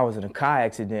 I was in a car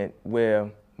accident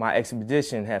where my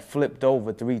expedition had flipped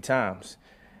over 3 times.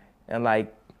 And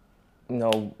like, you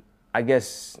know, I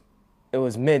guess it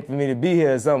was meant for me to be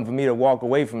here or something, for me to walk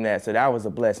away from that. So that was a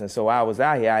blessing. So I was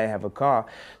out here, I didn't have a car.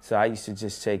 So I used to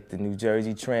just take the New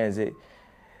Jersey Transit,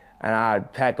 and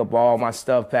I'd pack up all my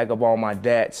stuff, pack up all my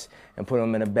dats, and put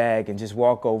them in a bag and just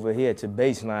walk over here to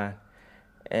Baseline.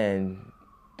 And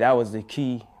that was the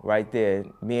key right there,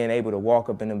 being able to walk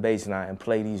up in the Baseline and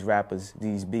play these rappers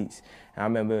these beats. And I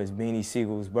remember it was Beanie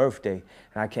Siegel's birthday,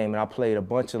 and I came and I played a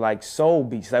bunch of like soul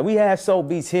beats. Like we had soul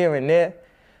beats here and there,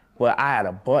 but I had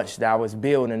a bunch that I was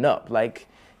building up. Like,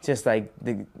 just like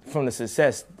from the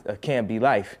success of Can't Be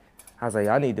Life, I was like,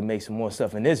 I need to make some more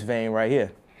stuff in this vein right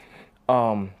here.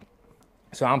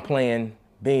 So I'm playing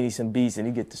Beanie some beats, and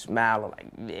he get the smile like,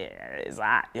 yeah, it's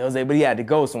hot. You know what I'm saying? But he had to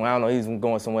go somewhere. I don't know, he was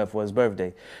going somewhere for his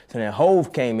birthday. So then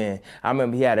Hove came in. I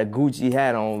remember he had a Gucci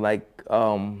hat on, like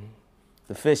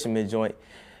the fisherman joint.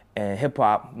 And hip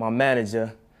hop, my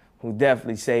manager, who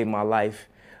definitely saved my life,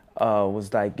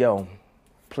 was like, yo,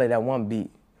 play that one beat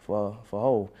for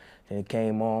Hove. Then it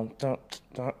came on, dun,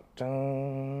 dun,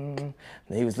 dun.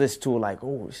 And he was listening to it like,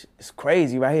 oh, it's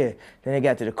crazy right here. Then they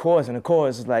got to the chorus, and the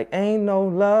chorus was like, ain't no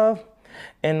love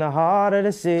in the heart of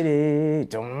the city.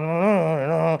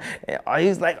 And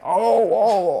he's like,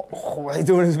 oh, like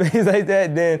doing his face like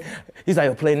that. Then he's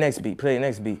like, play the next beat, play the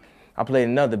next beat. I played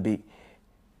another beat.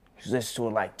 Just listen to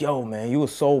it like, yo, man, you a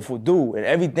soulful dude. And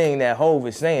everything that Hove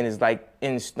is saying is like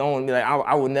in stone. Like,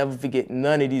 I will never forget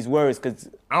none of these words, because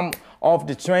I'm off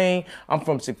the train. I'm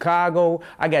from Chicago.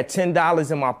 I got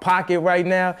 $10 in my pocket right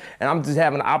now, and I'm just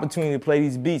having the opportunity to play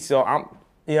these beats. So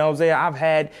you know what I'm saying? I've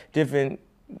had different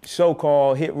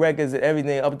so-called hit records and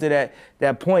everything up to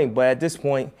that point. But at this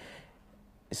point,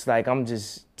 it's like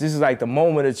this is like the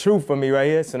moment of truth for me right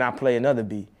here. So now I play another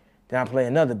beat. Then I play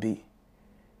another beat.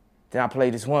 Then I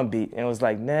played this one beat, and it was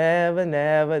like, never,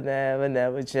 never, never,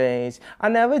 never change. I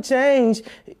never change.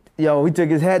 Yo, he took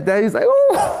his hat down. He's like,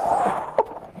 ooh.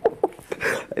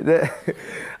 Like that.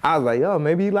 I was like, yo,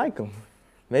 maybe he like him.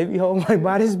 Maybe Hov might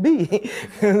buy this beat.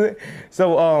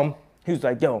 So he was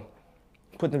like, yo,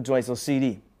 put them joints on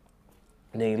CD.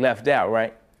 And then he left out,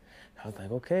 right? I was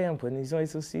like, okay, I'm putting these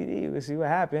joints on CD. We'll see what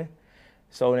happened.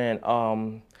 So then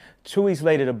 2 weeks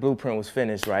later, the blueprint was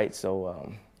finished, right?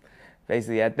 So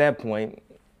basically, at that point,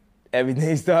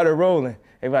 everything started rolling.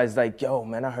 Everybody's like, yo,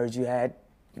 man, I heard you had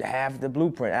half the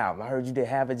Blueprint album. I heard you did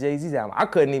half of Jay-Z's album. I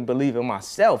couldn't even believe it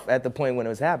myself at the point when it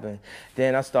was happening.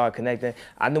 Then I started connecting.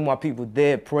 I knew my people,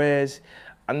 Dead Prez.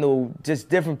 I knew just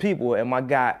different people. And my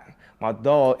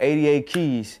dog, 88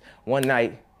 Keys, one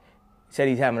night said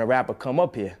he's having a rapper come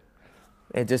up here.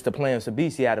 And just to play him some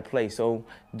beats he had to play. So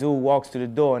dude walks through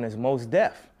the door and it's Mos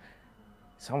Def.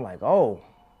 So I'm like, oh.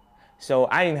 So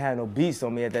I didn't have no beats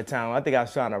on me at that time. I think I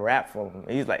was trying to rap for him.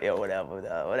 He was like, yo, whatever.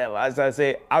 I was trying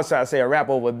to say a rap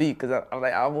over a beat, because I'm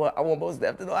like, I want Mos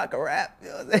Def to know I can rap. You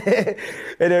know what I'm saying?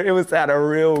 And it was kind of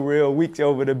real weak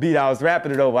over the beat I was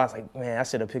rapping it over. I was like, man, I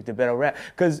should have picked a better rap.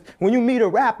 Because when you meet a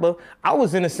rapper, I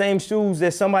was in the same shoes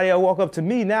as somebody that walk up to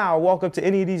me now, or walk up to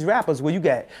any of these rappers, where you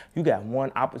got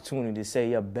one opportunity to say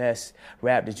your best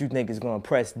rap that you think is going to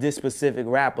impress this specific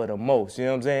rapper the most. You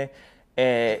know what I'm saying?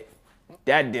 And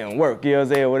that didn't work, you know what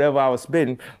I'm saying, whatever I was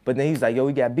spitting. But then he's like, yo,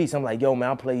 we got beats. I'm like, yo, man,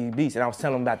 I'll play you beats. And I was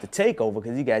telling him about the takeover,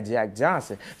 because he got Jack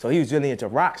Johnson. So he was really into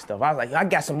rock stuff. I was like, yo, I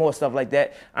got some more stuff like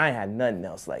that. I ain't had nothing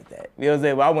else like that. You know what I'm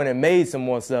saying? But I went and made some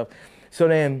more stuff. So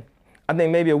then I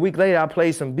think maybe a week later, I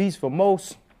played some beats for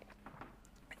Mos.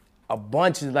 A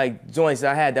bunch of like joints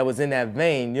I had that was in that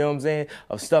vein, you know what I'm saying,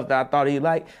 of stuff that I thought he'd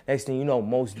like. Next thing you know,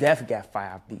 Mos Def got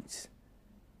 5 beats.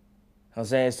 You know what I'm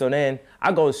saying? So then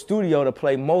I go to the studio to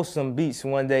play Mos some beats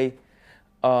one day,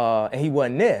 and he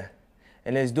wasn't there.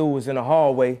 And this dude was in the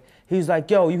hallway. He was like,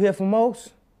 yo, you here for Mos?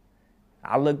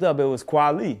 I looked up, it was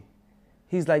Kweli.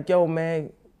 He's like, yo,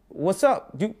 man, what's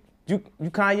up? You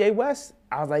Kanye West?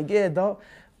 I was like, yeah, dog.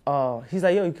 He's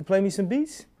like, yo, you can play me some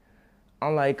beats?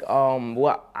 I'm like,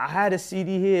 well, I had a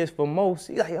CD here for Mos.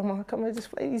 He's like, yo, man, come here, just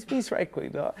play these beats right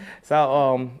quick, dog.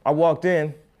 So I walked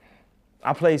in,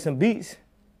 I played some beats.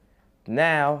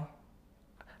 Now,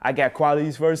 I got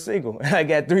Kweli's first single. I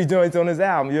got 3 joints on his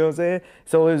album, you know what I'm saying?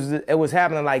 So it was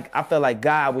happening like, I felt like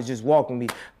God was just walking me.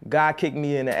 God kicked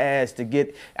me in the ass to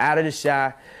get out of the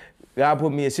shy. God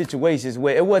put me in situations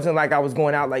where it wasn't like I was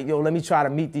going out like, yo, let me try to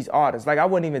meet these artists. Like, I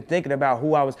wasn't even thinking about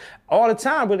who I was. All the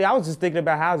time, really, I was just thinking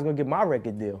about how I was going to get my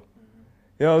record deal.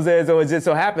 You know what I'm saying? So it just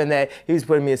so happened that he was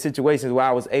putting me in situations where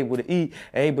I was able to eat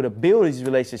and able to build these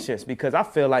relationships, because I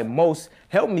feel like Mos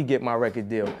helped me get my record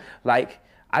deal. Like,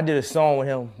 I did a song with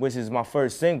him, which is my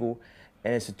first single,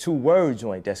 and it's a 2-word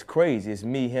joint. That's crazy. It's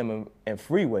me, him, and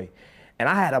Freeway. And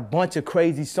I had a bunch of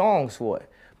crazy songs for it.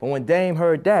 But when Dame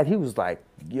heard that, he was like,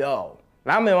 yo.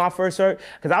 And I remember when I first heard,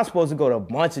 because I was supposed to go to a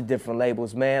bunch of different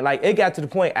labels, man. Like, it got to the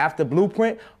point after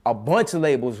Blueprint, a bunch of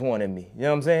labels wanted me. You know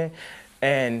what I'm saying?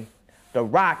 And The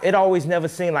Rock, it always never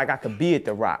seemed like I could be at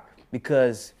The Rock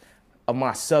because of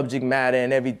my subject matter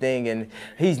and everything, and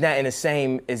he's not in the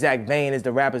same exact vein as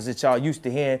the rappers that y'all used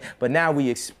to hearing, but now we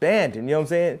expanding, you know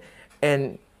what I'm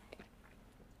saying?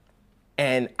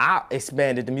 And I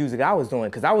expanded the music I was doing,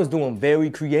 because I was doing very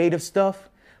creative stuff,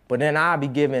 but then I'd be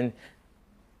giving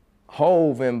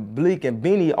Hove and Bleak and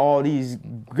Beanie all these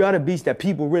gutter beats that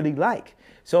people really like.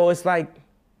 So it's like,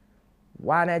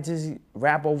 why not just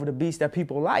rap over the beats that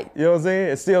people like? You know what I'm saying?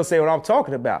 And still say what I'm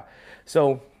talking about.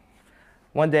 So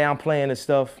one day I'm playing the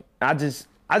stuff. I just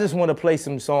want to play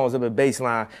some songs of a bass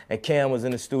line, and Cam was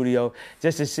in the studio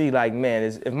just to see, like, man,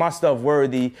 if my stuff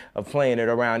worthy of playing it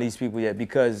around these people yet?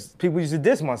 Because people used to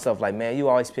diss my stuff, like, man, you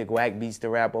always pick whack beats to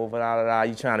rap over,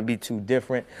 you trying to be too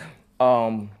different.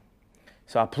 So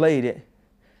I played it.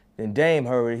 Then Dame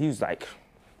heard it. He was like,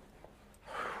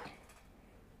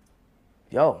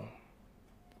 yo,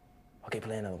 okay,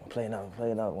 play another one, play another one,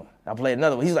 play another one. I played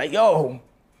another one. He's like, yo,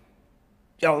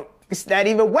 it's not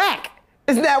even whack.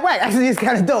 It's not whack. Actually, it's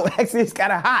kind of dope. Actually, it's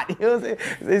kind of hot. You know what I'm saying?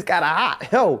 It's kind of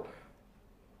hot. Yo,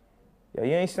 you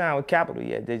ain't signed with Capital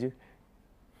yet, did you?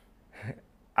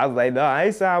 I was like, no, I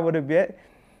ain't signed with him yet.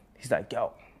 He's like,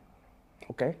 yo,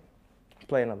 okay,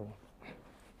 play another one.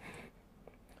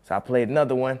 So I played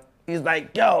another one. He's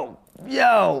like, yo,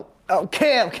 oh,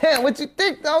 Cam, what you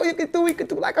think, though? We could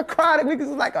do like a chronic. We could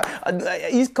do like a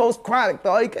East Coast chronic,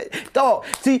 dog.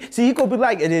 See, he could be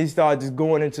like, and then he started just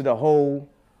going into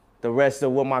the rest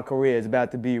of what my career is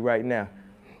about to be right now.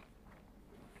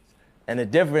 And the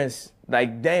difference,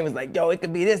 like, Dame was like, yo, it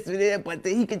could be this or that, but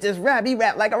he could just rap. He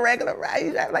rap like a regular rap.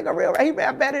 He rap like a real rap. He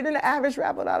rap better than the average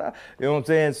rapper. You know what I'm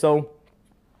saying? So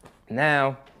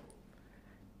now,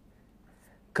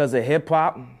 because of hip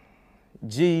hop,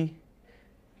 G,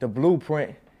 the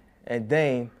Blueprint, and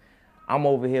Dame, I'm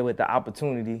over here with the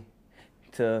opportunity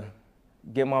to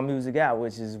get my music out,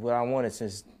 which is what I wanted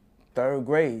since 3rd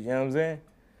grade. You know what I'm saying?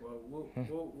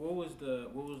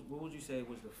 What would you say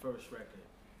was the first record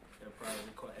that probably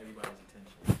caught everybody's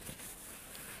attention?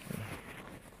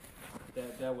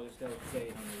 That was played on the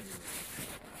radio.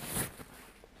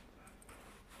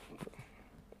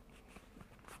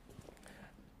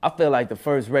 I feel like the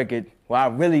first record I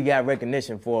really got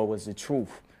recognition for was The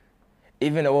Truth.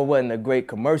 Even though it wasn't a great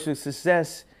commercial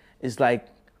success, it's like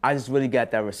I just really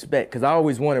got that respect, because I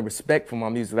always wanted respect for my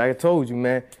music. Like I told you,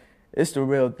 man, it's the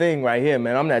real thing right here,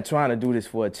 man. I'm not trying to do this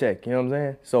for a check, you know what I'm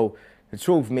saying? So The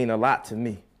Truth mean a lot to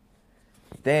me.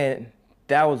 Then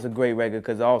that was a great record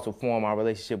because it also formed my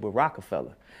relationship with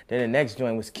Rockefeller. Then the next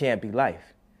joint was Can't Be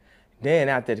Life. Then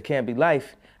after the Can't Be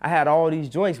Life, I had all these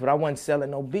joints, but I wasn't selling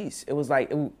no beats. It was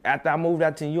like, after I moved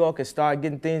out to New York and started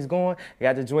getting things going, I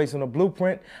got the joints on the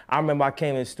Blueprint. I remember I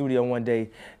came in the studio one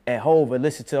day and Hov and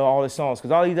listened to all the songs,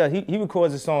 because all he does, he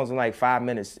records the songs in like 5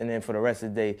 minutes, and then for the rest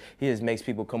of the day, he just makes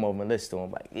people come over and listen to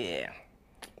him. Like, yeah,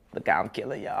 look how I'm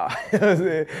killing y'all. You know what I'm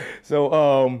saying?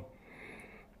 So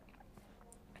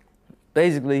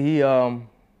basically, he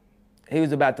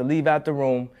was about to leave out the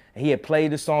room. He had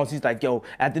played the songs. He's like, yo,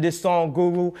 after this song,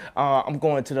 Guru, I'm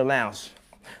going to the lounge.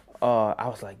 I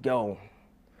was like, yo,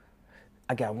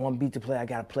 I got one beat to play. I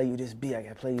got to play you this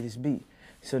beat.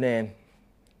 So then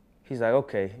he's like,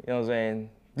 okay, you know what I'm saying?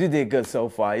 You did good so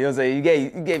far. You know what I'm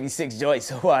saying? You gave me 6 joints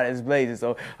so far that's blazing,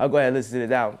 so I'll go ahead and listen to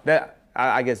it out.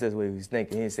 I guess that's what he was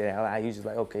thinking. He didn't say that. He was just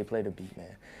like, okay, play the beat,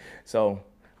 man. So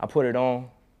I put it on.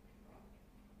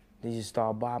 He just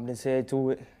started bobbing his head to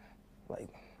it. Like,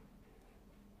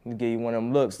 let me give you one of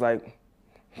them looks, like,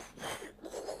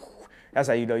 that's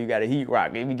how you know you got a heat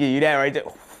rock. Let me give you that right there.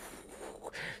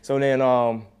 So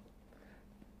then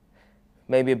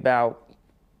maybe about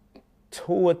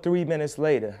 2 or 3 minutes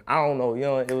later, I don't know, you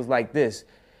know, it was like this.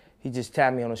 He just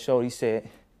tapped me on the shoulder. He said,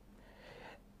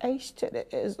 H to the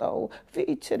Izzo,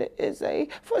 V to the Izzy,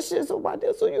 for shizzle, my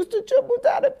dizzle used to dribble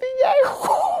down the VA.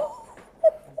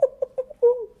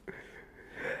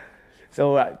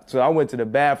 So I went to the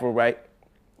bathroom, right?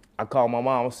 I called my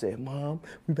mom and said, Mom,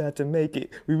 we about to make it.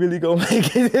 We really gonna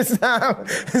make it this time.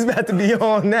 It's about to be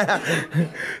on now.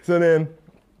 So then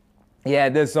he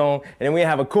had this song, and then we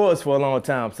didn't have a chorus for a long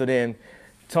time. So then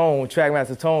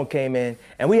Trackmaster Tone came in,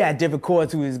 and we had different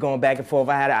chords. We was going back and forth.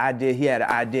 I had an idea, he had an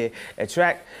idea. And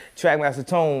Trackmaster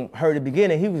Tone heard the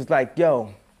beginning. He was like,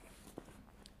 yo,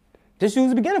 just use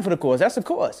the beginning for the chorus. That's the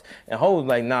chorus. And Ho was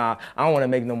like, nah, I don't want to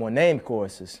make no more name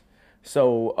choruses.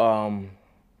 So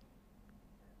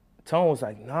Tone was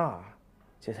like, nah,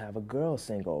 just have a girl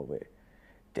sing over it.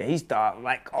 Then he started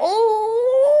like,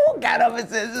 oh, got up and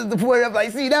said, the point of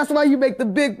like, see, that's why you make the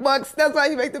big bucks. That's why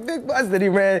you make the big bucks. Then he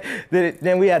ran.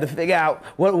 Then we had to figure out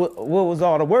what was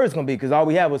all the words gonna be, because all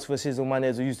we had was for shizzle my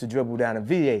nizzle used to dribble down in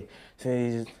VA. So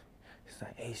it's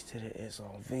like H to the S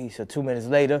on V. So 2 minutes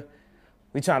later,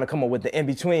 we trying to come up with the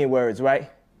in-between words, right?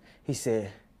 He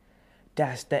said,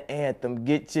 that's the anthem.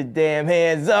 Get your damn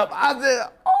hands up. I said,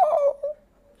 oh,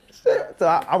 shit. So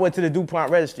I went to the DuPont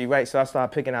registry, right? So I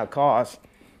started picking out cars,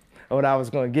 what I was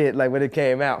gonna get, like when it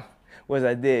came out. What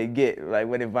I did get, like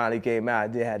when it finally came out, I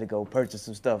did have to go purchase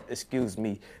some stuff. Excuse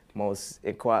me, most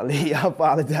equality. I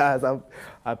apologize.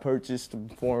 I purchased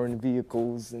foreign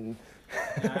vehicles and.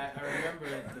 I remember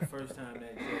the first time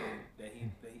that he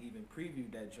even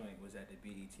previewed that joint was at the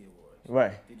BET Awards.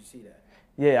 Right. Did you see that?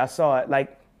 Yeah, I saw it.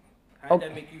 Like, how did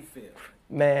that make you feel?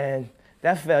 Man,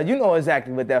 that felt. You know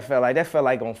exactly what that felt like. That felt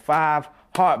like on 5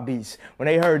 heartbeats when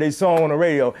they heard their song on the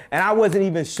radio, and I wasn't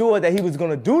even sure that he was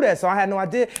gonna do that, so I had no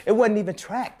idea. It wasn't even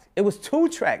tracked. It was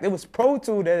 2-tracked. It was Pro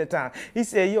Tools at the time. He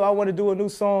said, "Yo, I want to do a new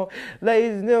song,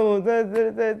 ladies and gentlemen,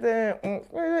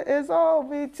 it's all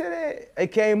me today."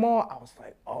 It came on. I was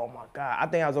like, "Oh my God!" I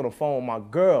think I was on the phone with my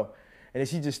girl, and then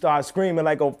she just started screaming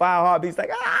like on 5 heartbeats,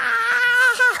 like,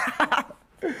 "Ah!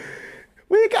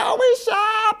 We going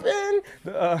shopping!"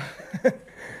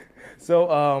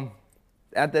 So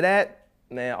after that,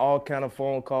 man, all kind of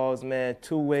phone calls, man,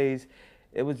 2 ways.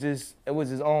 It was just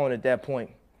on at that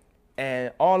point.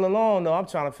 And all along, though, I'm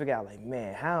trying to figure out, like,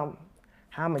 man, how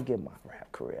I'm gonna get my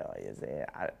rap career? You know what I'm saying?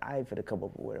 I ain't finna come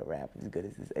up with a rap as good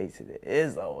as this Ace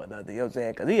Izzo or nothing, you know what I'm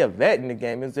saying? Because he a vet in the game,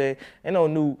 you know what I'm saying? Ain't no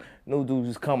new dudes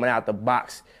just coming out the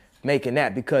box making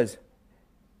that, because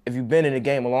if you've been in the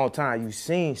game a long time, you've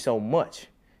seen so much. You know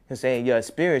what I'm saying? Your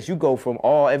experience, you go from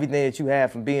everything that you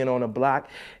had from being on the block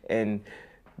and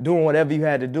doing whatever you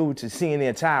had to do to seeing the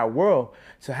entire world.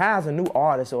 So how's a new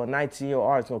artist or a 19-year-old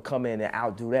artist gonna come in and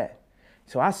outdo that?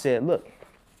 So I said, look,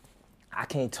 I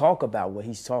can't talk about what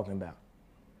he's talking about.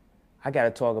 I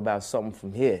gotta talk about something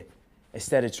from here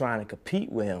instead of trying to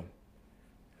compete with him.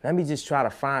 Let me just try to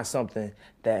find something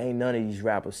that ain't none of these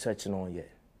rappers touching on yet.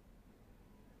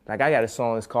 Like, I got a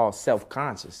song that's called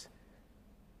Self-Conscious.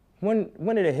 When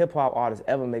did a hip-hop artist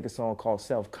ever make a song called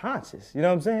Self-Conscious? You know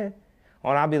what I'm saying?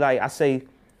 Or I'll be like, I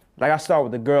start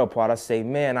with the girl part. I say,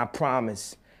 man, I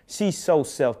promise. She's so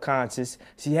self-conscious.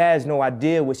 She has no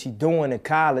idea what she's doing in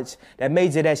college. That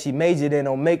major that she majored in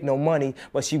don't make no money,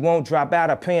 but she won't drop out.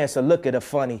 Her parents will look at her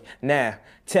funny. Now,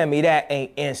 tell me that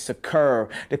ain't insecure.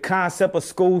 The concept of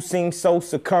school seems so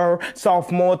secure.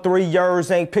 Sophomore 3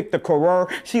 years ain't picked a career.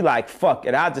 She like, fuck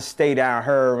it, I'll just stay down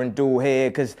her and do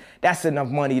head, cause that's enough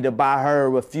money to buy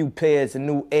her a few pairs of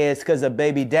new Airs, cause her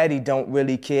baby daddy don't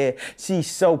really care.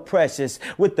 She's so precious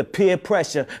with the peer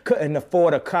pressure. Couldn't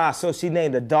afford a car, so she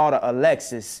named her daughter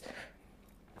Alexis.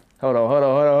 Hold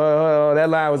on. That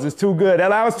line was just too good. That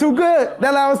line was too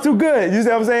good. You see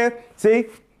what I'm saying? See?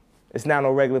 It's not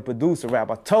no regular producer rap.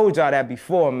 I told y'all that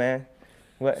before, man.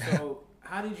 What? So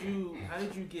how did you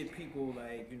get people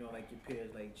like, you know, like your peers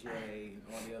like Jay and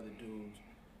all the other dudes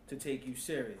to take you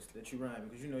serious that you rhyme?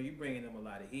 Because, you know, you bringing them a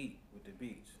lot of heat with the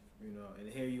beats, you know,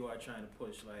 and here you are trying to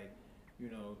push, like, you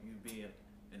know, you being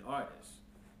an artist.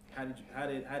 How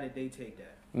did they take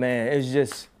that? Man, it's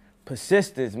just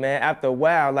persistence, man. After a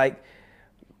while, like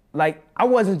I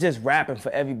wasn't just rapping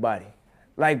for everybody.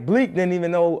 Like, Bleak didn't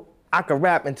even know I could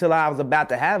rap until I was about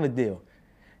to have a deal.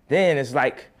 Then it's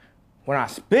like, when I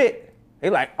spit, they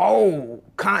like, oh,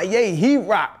 Kanye, he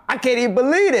rock. I can't even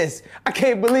believe this. I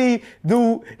can't believe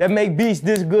dude that make beats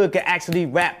this good can actually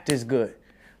rap this good.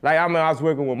 Like, I remember I was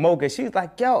working with Mocha. She's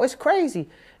like, yo, it's crazy.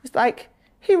 It's like,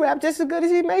 he raps just as good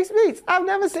as he makes beats. I've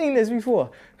never seen this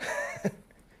before.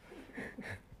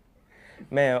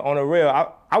 Man, on the real,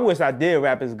 I wish I did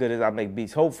rap as good as I make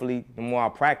beats. Hopefully, the more I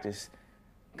practice.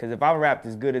 Because if I rapped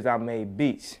as good as I made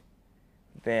beats,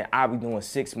 then I'll be doing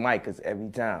 6 micers every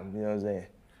time. You know what I'm saying?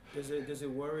 Does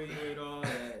it worry you at all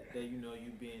that you know,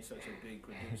 you being such a big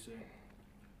producer,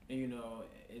 and you know,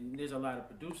 and there's a lot of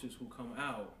producers who come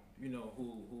out, you know,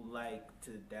 who like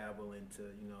to dabble into,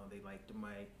 you know, they like the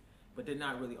mic, but they're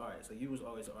not really artists. Like, you was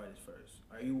always an artist first.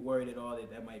 Are you worried at all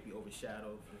that might be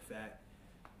overshadowed the fact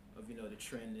of, you know, the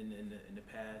trend in the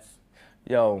past?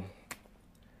 Yo,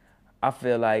 I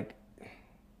feel like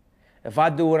if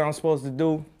I do what I'm supposed to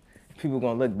do, people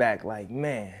gonna look back like,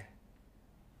 man,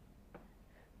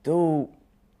 dude,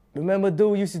 remember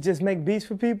dude used to just make beats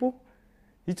for people?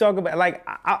 You talk about, like,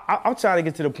 I'm trying to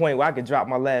get to the point where I could drop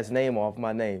my last name off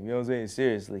my name, you know what I'm saying,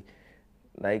 seriously.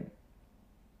 Like,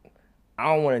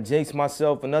 I don't want to jinx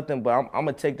myself or nothing, but I'm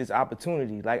gonna take this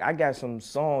opportunity. Like, I got some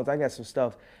songs, I got some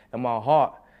stuff in my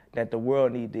heart that the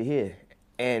world need to hear.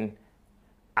 And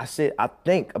I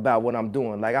think about what I'm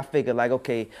doing. Like, I figure, like,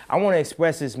 okay, I want to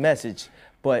express this message,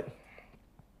 but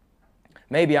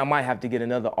maybe I might have to get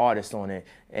another artist on it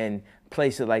and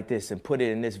place it like this and put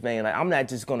it in this vein. Like, I'm not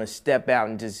just gonna step out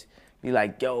and just be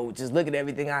like, yo, just look at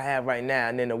everything I have right now,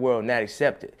 and then the world not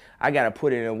accept it. I gotta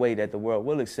put it in a way that the world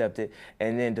will accept it,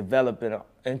 and then develop it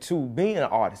into being an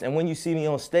artist. And when you see me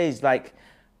on stage, like,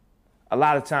 a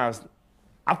lot of times,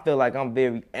 I feel like I'm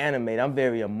very animated, I'm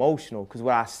very emotional, because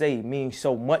what I say means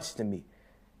so much to me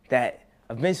that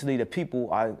eventually the people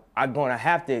are gonna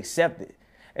have to accept it.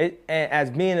 And as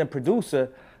being a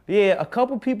producer, yeah, a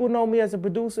couple people know me as a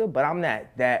producer, but I'm not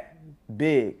that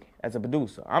big as a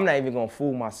producer. I'm not even gonna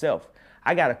fool myself.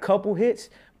 I got a couple hits,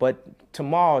 but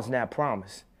tomorrow's not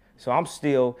promised. So I'm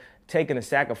still taking a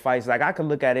sacrifice. Like I could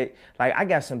look at it, like I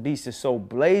got some beats that's so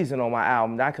blazing on my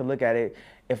album that I could look at it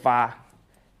if I,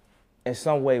 in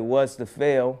some way, was to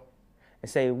fail and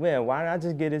say, man, why don't I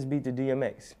just get this beat to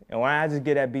DMX? And why don't I just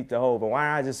get that beat to Hov? And why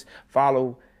don't I just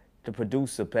follow the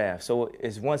producer path? So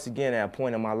it's once again at a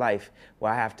point in my life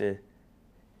where I have to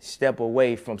step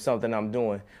away from something I'm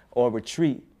doing or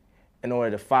retreat in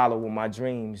order to follow what my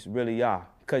dreams really are.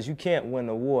 Because you can't win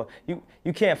the war.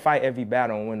 You can't fight every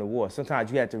battle and win the war.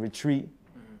 Sometimes you have to retreat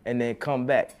and then come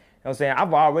back. You know what I'm saying?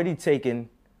 I've already taken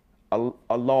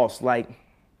a loss. Like,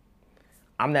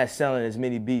 I'm not selling as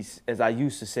many beats as I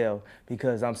used to sell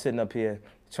because I'm sitting up here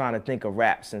trying to think of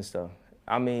raps and stuff.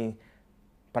 I mean,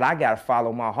 but I gotta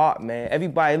follow my heart, man.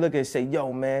 Everybody look at it and say,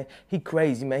 yo, man, he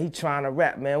crazy, man. He trying to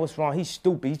rap, man. What's wrong? He's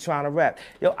stupid. He trying to rap.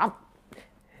 Yo,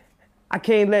 I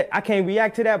can't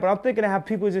react to that, but I'm thinking of how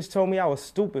people just told me I was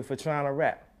stupid for trying to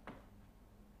rap.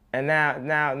 And now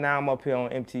I'm up here on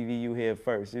MTV, you here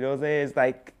first. You know what I'm saying? It's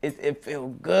like it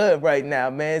feels good right now,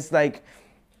 man. It's like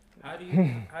how do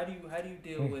you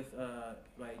deal with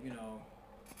like, you know,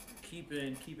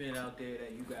 keeping it out there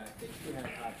that you have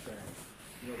hot tracks,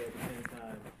 you know, but at the same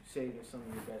time saving some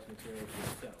of your best material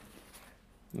for yourself?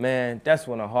 Man, that's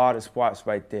one of the hardest parts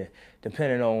right there.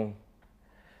 Depending on,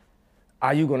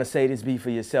 are you gonna say this beat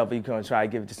for yourself or you gonna try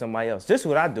to give it to somebody else? This is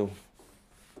what I do.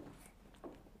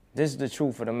 This is the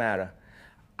truth of the matter.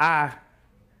 I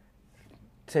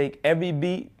take every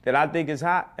beat that I think is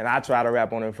hot and I try to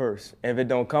rap on it first. If it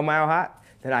don't come out hot,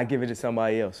 then I give it to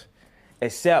somebody else.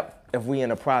 Except if we in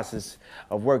the process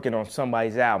of working on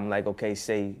somebody's album, like, okay,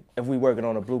 say, if we working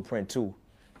on a Blueprint 2,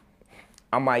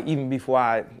 I might, even before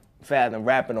I fathom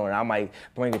rapping on it, I might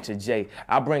bring it to Jay.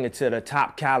 I'll bring it to the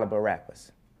top caliber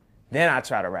rappers. Then I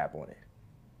try to rap on it.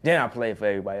 Then I play it for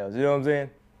everybody else. You know what I'm saying?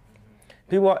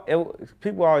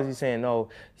 People always be saying, no,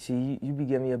 see, you be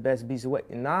giving your best beats away.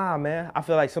 Nah, man. I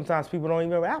feel like sometimes people don't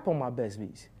even rap on my best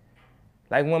beats.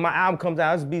 Like when my album comes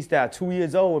out, it's beats that are 2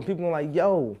 years old, and people are like,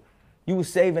 yo, you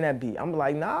was saving that beat. I'm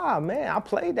like, nah, man, I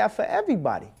played that for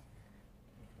everybody.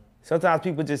 Sometimes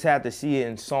people just have to see it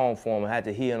in song form and have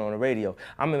to hear it on the radio.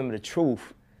 I remember the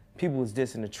Truth. People was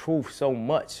dissing the Truth so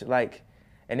much. Like,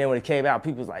 and then when it came out,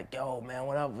 people was like, yo, man,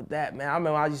 what up with that, man? I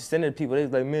remember I used to send it to people. They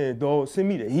was like, man, dog, send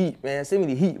me the heat, man. Send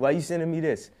me the heat. Why you sending me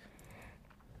this?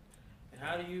 And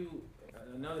how do you,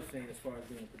 another thing as far as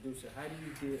being a producer, how do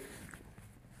you get,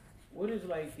 what is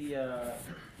like the,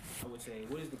 I would say,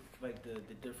 what is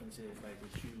the differences, like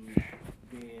with you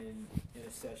being in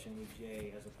a session with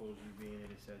Jay as opposed to you being in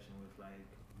a session with like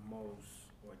Mos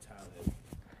or Tyler?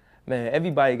 Man,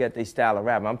 everybody got their style of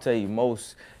rapping. I'm telling you,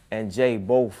 Mos and Jay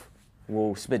both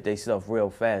will spit their stuff real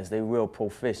fast. They real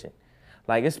proficient.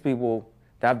 Like, it's people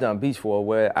that I've done beats for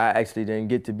where I actually didn't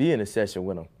get to be in a session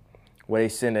with them, where they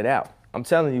send it out. I'm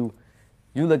telling you,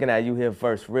 you looking at You Here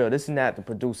First for real. This is not the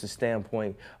producer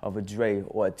standpoint of a Dre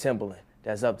or a Timbaland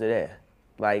that's up to there.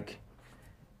 Like,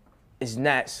 it's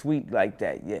not sweet like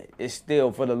that yet. It's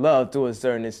still for the love to a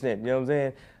certain extent, you know what I'm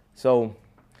saying? So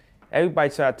everybody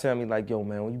try to tell me like, yo,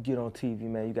 man, when you get on TV,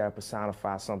 man, you gotta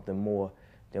personify something more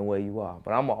than where you are.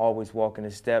 But I'm gonna always walk in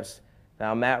the steps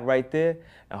that I'm at right there,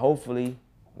 and hopefully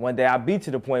one day I'll be to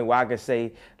the point where I can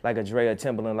say, like a Dre or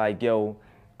Timbaland, like, yo,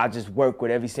 I just work with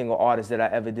every single artist that I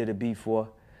ever did a beat for.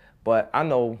 But I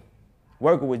know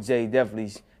working with Jay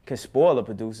definitely can spoil a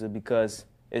producer because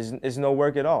it's no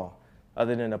work at all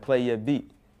other than to play your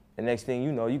beat. The next thing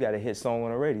you know, you got a hit song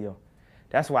on the radio.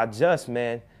 That's why Just,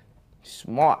 man,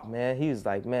 smart, man. He was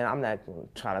like, man, I'm not gonna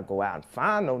try to go out and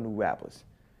find no new rappers.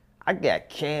 I got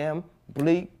Cam,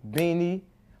 Bleak, Beanie,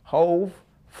 Hov,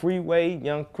 Freeway,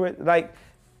 Young Chris. Like,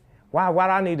 why do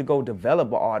I need to go develop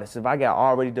an artist? If I got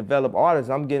already developed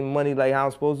artists, I'm getting money like how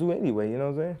I'm supposed to anyway, you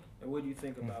know what I'm saying? And what do you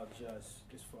think about Just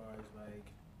as far as like,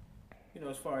 you know,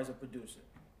 as far as a producer?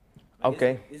 Like,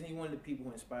 Okay. Isn't he one of the people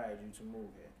who inspired you to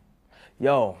move here?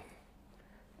 Yo,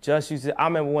 Just used to, I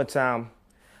remember one time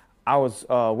I was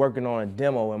working on a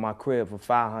demo in my crib for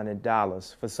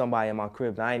 $500 for somebody in my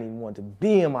crib that I didn't even want to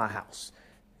be in my house.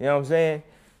 You know what I'm saying?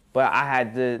 But I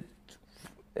had to,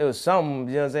 it was something,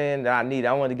 you know what I'm saying, that I needed.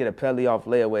 I wanted to get a Pelly off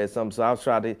layaway or something, so I was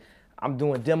trying to, I'm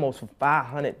doing demos for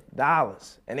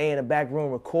 $500, and they in the back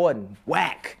room recording.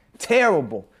 Whack,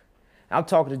 terrible. I'm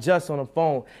talking to Just on the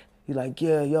phone. He like,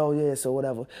 yeah, yo, yeah, so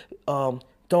whatever. Dog,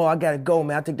 I gotta go,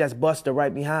 man. I think that's Buster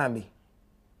right behind me.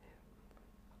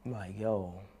 I'm like,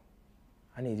 yo,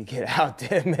 I need to get out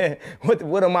there, man.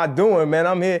 What am I doing, man?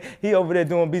 I'm here. He over there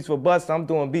doing beats for Buster. I'm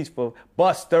doing beats for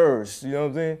Busters. You know what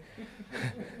I'm saying?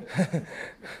 Okay.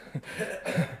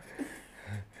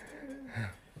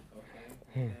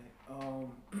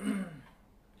 No, I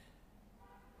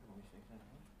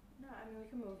mean, we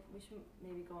can move. We should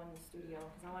maybe go in the studio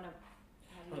because I want to.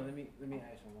 Let me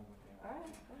ask you one more thing. All right,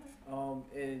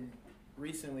 go ahead. And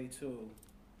recently too,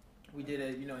 we did a,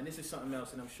 and this is something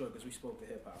else, and I'm sure because we spoke to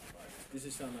hip hop about this. This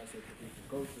is something else that people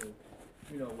go through,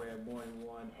 where more than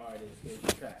one artist is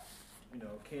trapped.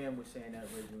 Cam was saying that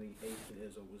originally Ace to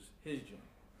Izzo was his joint,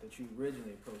 that you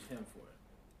originally approached him for it.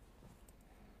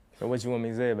 So what you want me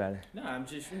to say about it? Nah, I'm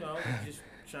just, just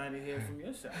trying to hear from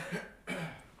your side.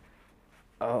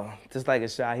 Oh, just like a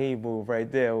Shaheem move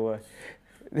right there. Boy.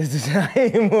 This is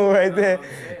Shaheem move right there.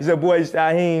 It's your boy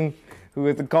Shaheem, who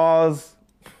is the cause.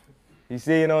 You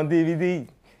see it on DVD.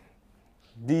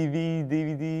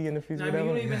 DVD in the future. No, I mean, you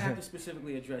don't even have to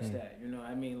specifically address that.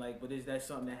 I mean, but is that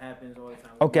something that happens all the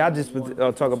time? Okay, I'll just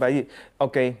talk about you.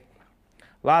 Okay,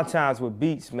 a lot of times with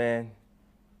beats, man,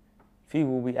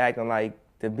 people will be acting like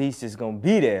the beat's just gonna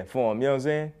be there for them, you know what I'm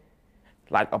saying?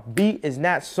 Like a beat is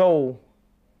not sold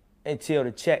until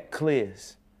the check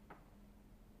clears.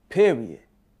 Period.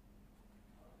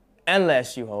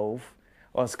 Unless you Hove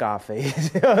or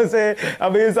Scarface, you know what I'm saying? I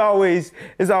mean, it's always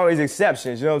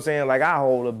exceptions, you know what I'm saying? Like I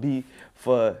hold a beat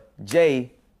for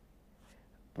Jay,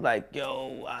 like,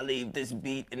 yo, I leave this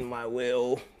beat in my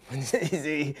will.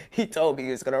 He told me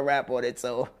he was gonna rap on it,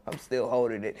 so I'm still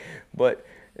holding it. But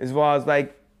as far as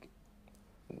like,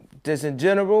 just in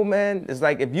general, man, it's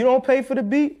like if you don't pay for the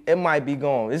beat, it might be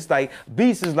gone. It's like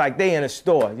beats is like they in a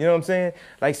store, you know what I'm saying?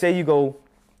 Like say you go,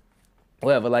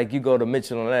 whatever, like you go to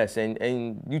Mitchell and Les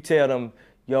and you tell them,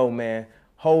 yo man,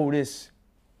 hold this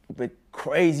with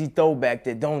crazy throwback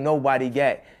that don't nobody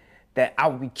get, that I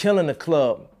would be killing the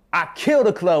club. I kill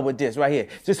the club with this right here.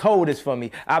 Just hold this for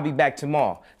me. I'll be back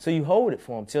tomorrow. So you hold it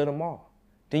for them till tomorrow.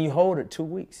 Then you hold it 2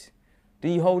 weeks.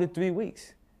 Then you hold it 3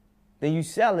 weeks. Then you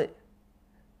sell it.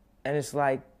 And it's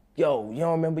like, yo, you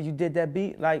don't remember you did that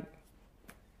beat? Like,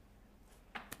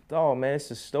 dog, man,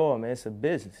 it's a store, man. It's a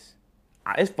business.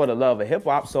 It's for the love of hip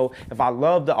hop. So if I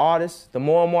love the artist, the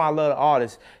more and more I love the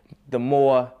artist, the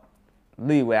more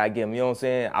leeway I give him. You know what I'm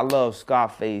saying? I love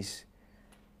Scarface,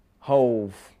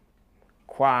 Hove,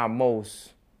 Choir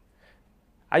Most.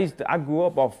 I grew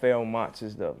up off Pharoah Monch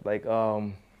and stuff. Like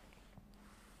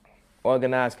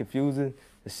Organized Confusion,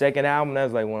 the second album, that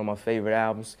was like one of my favorite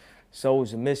albums.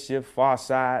 Souls of Mischief, Far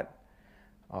Side,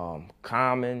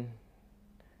 Common.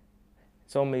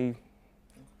 So many.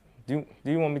 Do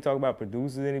you want me to talk about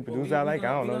producers? Any producers I like?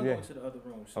 I don't know. We're gonna go to the other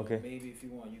room. So okay. Maybe if you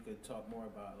want, you could talk more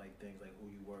about like things like who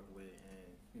you work with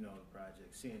and the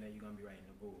project. Seeing that you're gonna be right in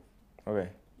the booth. Okay.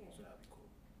 So that'd be cool.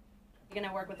 You're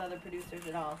gonna work with other producers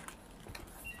at all?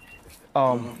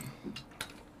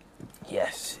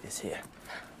 Yes, it's here.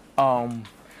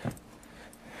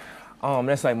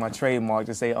 That's like my trademark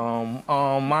to say,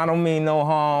 I don't mean no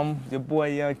harm. Your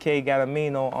boy Young K gotta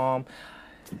mean no harm.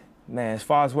 Man, as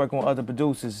far as working with other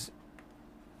producers,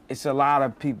 it's a lot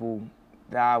of people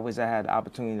that I wish I had the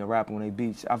opportunity to rap on their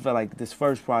beats. I feel like this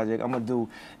first project, I'm gonna do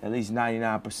at least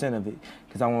 99% of it,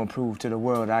 because I wanna prove to the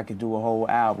world that I could do a whole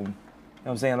album. You know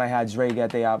what I'm saying? Like how Dre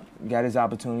got his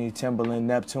opportunity, Timberland,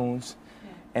 Neptunes.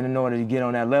 Yeah. And in order to get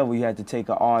on that level, you had to take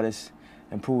an artist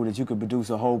and prove that you could produce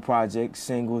a whole project,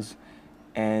 singles,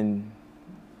 and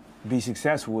be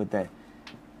successful with that.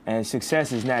 And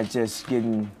success is not just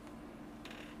getting,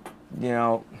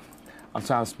 I'm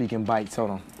trying to speak in bites,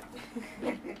 hold on.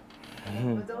 Well,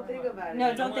 don't think about it.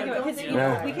 No, don't think about it.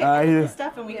 Because we can edit this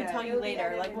stuff and we can tell you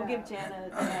later. Like, we'll give Jana,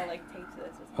 tapes of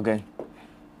this. Okay.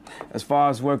 As far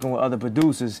as working with other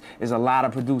producers, there's a lot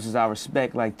of producers I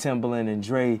respect, like Timberland and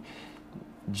Dre,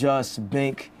 Just,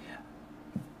 Bink.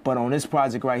 But on this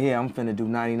project right here, I'm finna do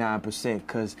 99%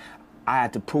 because I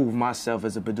had to prove myself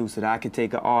as a producer that I could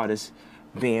take an artist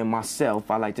being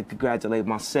myself. I like to congratulate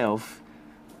myself.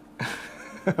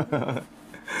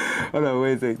 Hold on,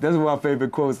 wait a second. That's one of my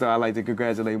favorite quotes that I like to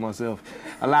congratulate myself.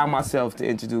 Allow myself to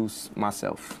introduce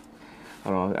myself.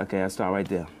 Hold on, okay, I'll start right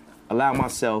there. Allow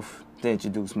myself to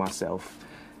introduce myself.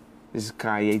 This is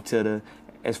Kanye to the,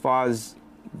 as far as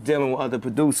dealing with other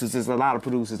producers, there's a lot of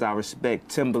producers I respect.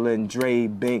 Timberland, Dre,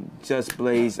 Bink, Just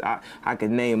Blaze, I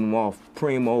can name them off.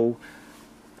 Primo,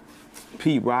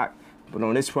 Pete Rock. But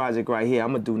on this project right here,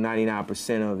 I'm gonna do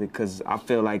 99% of it because I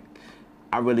feel like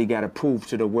I really gotta prove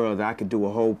to the world that I could do a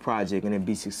whole project and it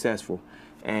be successful.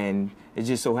 And it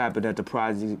just so happened that the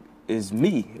project is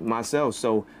me, myself,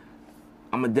 so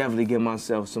I'm gonna definitely give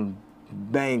myself some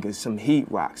bangers, some heat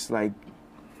rocks. Like,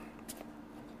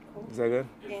 Cool. Is that good?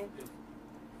 Yeah.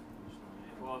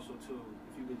 If also too,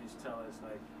 if you could just tell us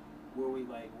like where we are,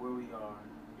 you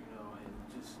know, and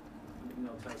just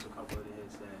tell us a couple of the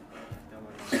hits that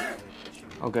went on that you.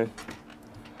 Okay.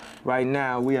 Right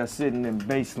now, we are sitting in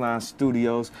Baseline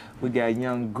Studios. We got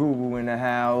young Guru in the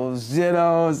house. You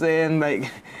know what I'm saying?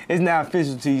 Like, it's not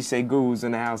official till you say Guru's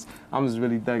in the house. I'm just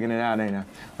really thugging it out, ain't I?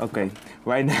 Okay.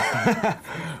 Right now,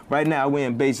 right now we're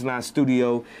in Baseline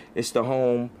Studio. It's the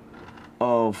home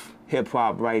of hip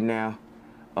hop right now,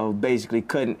 of basically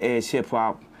cutting edge hip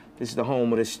hop. This is the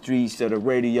home of the streets, of the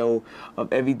radio,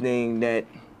 of everything that.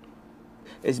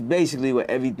 It's basically what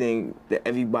everything that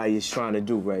everybody is trying to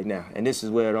do right now. And this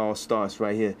is where it all starts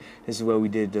right here. This is where we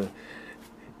did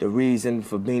the reason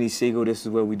for Beanie Sigel. This is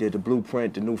where we did the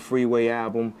Blueprint, the new Freeway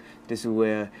album. This is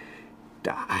where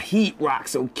the Heat Rock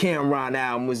So Cameron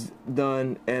album was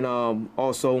done. And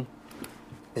also,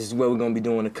 this is where we're going to be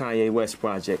doing the Kanye West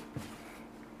project.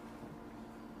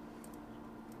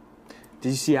 Did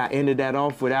you see I ended that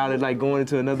off without it like going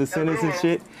into another sentence and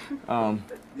shit? Yeah.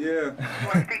 You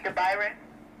want to speak to Byron?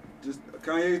 Just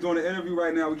Kanye's doing an interview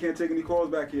right now. We can't take any calls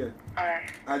back here. All right.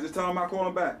 I just tell him I call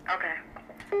him back.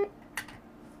 Okay.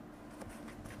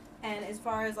 And as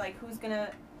far as like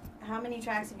how many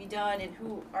tracks have you done and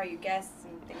who are your guests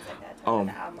and things like that? Talk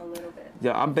about the album a little bit.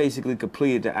 Yeah, I'm basically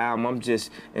completed the album. I'm just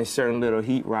inserting little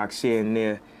heat rocks here and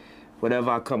there.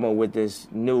 Whatever I come up with that's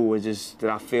new or just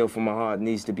that I feel from my heart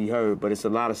needs to be heard. But it's a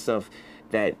lot of stuff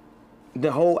that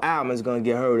the whole album is going to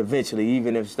get heard eventually,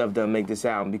 even if stuff doesn't make this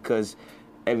album, because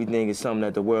everything is something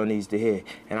that the world needs to hear.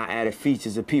 And I added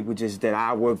features of people just that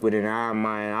I work with and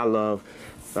I love,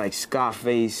 like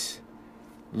Scarface,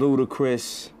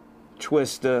 Ludacris,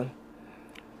 Twista.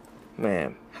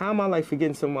 Man, how am I like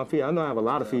forgetting some of my features? I know I have a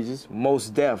lot of features. Mos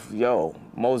Def,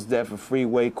 Mos Def and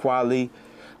Freeway, Quali.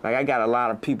 Like, I got a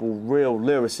lot of people, real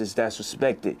lyricists that's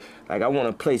respected. Like, I want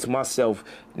to place myself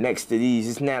next to these.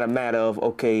 It's not a matter of,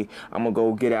 okay, I'm going to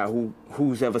go get out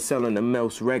who's ever selling the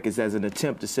most records as an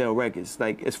attempt to sell records.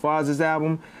 Like, as far as this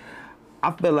album, I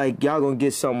feel like y'all going to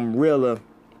get something realer.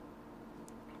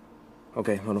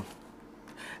 Okay, hold on.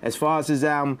 As far as this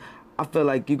album, I feel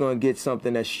like you're going to get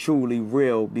something that's truly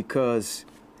real, because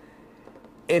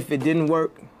if it didn't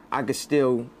work, I could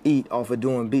still eat off of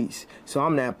doing beats. So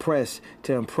I'm not pressed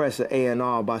to impress an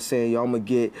A&R by saying, yo, I'm going to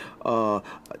get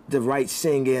the right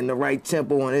singer and the right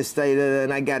tempo on this state,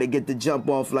 and I got to get the jump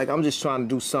off. Like, I'm just trying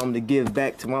to do something to give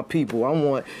back to my people. I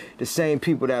want the same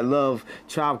people that love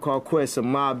Tribe Called Quest and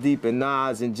Mobb Deep and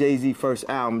Nas and Jay-Z first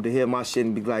album to hear my shit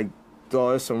and be like,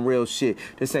 dawg, it's some real shit.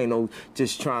 This ain't no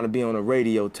just trying to be on a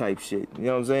radio type shit. You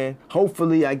know what I'm saying?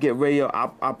 Hopefully I get radio.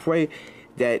 I pray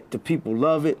that the people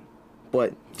love it.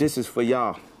 But this is for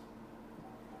y'all.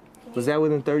 Was that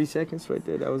within 30 seconds right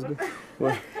there? That was good.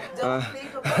 Well, Don't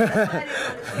speak about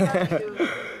that.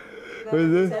 What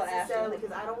is this? Necessarily,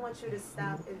 because I don't want you to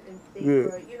stop and think, Yeah.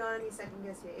 or, you know what I mean, second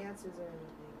guess your answers or anything.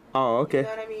 Oh, okay. You know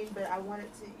what I mean? But I wanted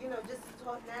to, just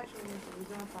talk naturally until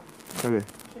we're doing something. Okay.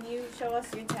 Can you show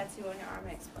us your tattoo on your arm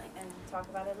and explain and talk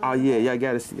about it a Oh, little yeah, bit? y'all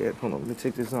got to see that. Hold on, let me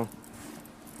take this on.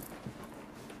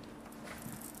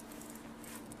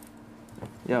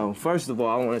 Yo, first of all,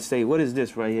 I want to say, what is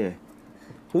this right here?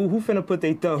 Who finna put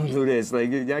their thumb through this?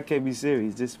 Like, y'all can't be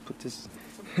serious. Just put this,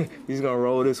 he's gonna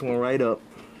roll this one right up.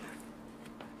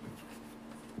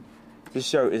 This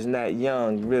shirt is not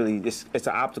young, really. It's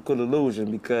an optical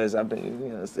illusion because I've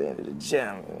been, saying, at the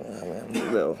gym.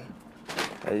 Little.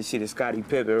 You see the Scottie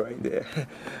Pippen right there.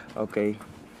 Okay.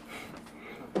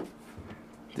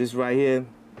 This right here,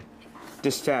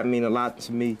 this tap mean a lot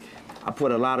to me. I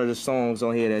put a lot of the songs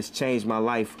on here that's changed my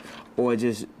life, or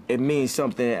just it means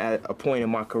something at a point in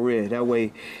my career. That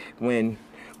way, when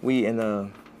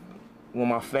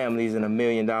my family's in $1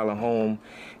 million home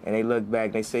and they look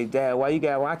back, they say, Dad, why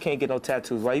I can't get no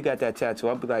tattoos? Why you got that tattoo?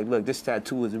 I'll be like, look, this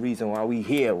tattoo is the reason why we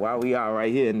here, why we are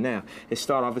right here now. It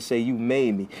start off and say, you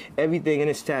made me. Everything in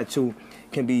this tattoo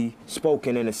can be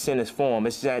spoken in a sentence form.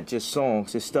 It's not just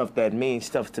songs. It's stuff that means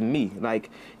stuff to me. Like,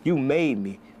 you made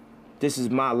me. This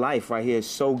is my life right here. It's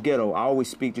so ghetto. I always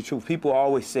speak the truth. People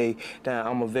always say that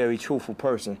I'm a very truthful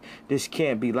person. This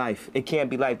can't be life. It can't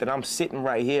be life that I'm sitting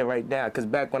right here right now. Because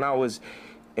back when I was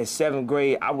in 7th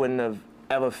grade, I wouldn't have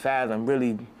ever fathomed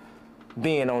really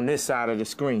being on this side of the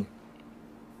screen.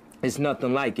 It's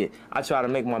nothing like it. I try to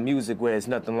make my music where it's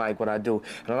nothing like what I do.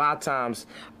 And a lot of times,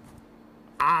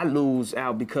 I lose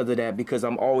out because of that, because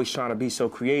I'm always trying to be so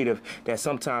creative that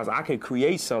sometimes I can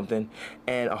create something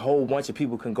and a whole bunch of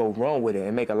people can go wrong with it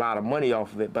and make a lot of money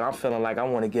off of it. But I'm feeling like I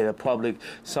want to get a public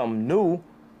something new.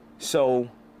 So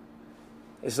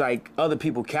it's like other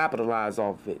people capitalize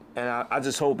off of it. And I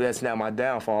just hope that's not my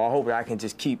downfall. I hope that I can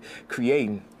just keep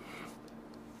creating.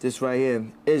 This right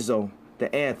here, Izzo,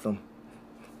 the anthem.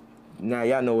 Now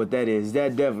y'all know what that is.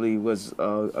 That definitely was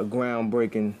a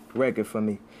groundbreaking record for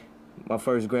me. My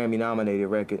first Grammy nominated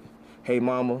record. Hey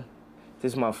Mama,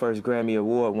 this is my first Grammy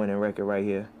Award winning record right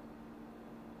here.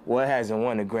 Well, it hasn't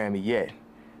won a Grammy yet,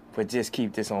 but just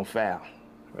keep this on file,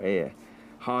 right here.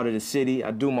 Heart of the City,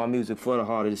 I do my music for the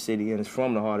heart of the city, and it's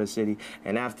from the heart of the city.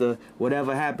 And after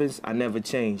whatever happens, I never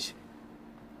change.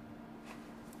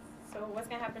 So what's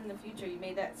gonna happen in the future? You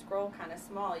made that scroll kind of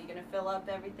small. You gonna fill up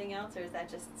everything else, or is that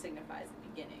just signifies the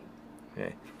beginning?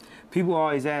 Okay. People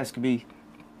always ask me,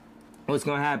 what's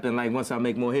gonna happen like once I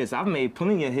make more hits? I've made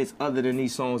plenty of hits other than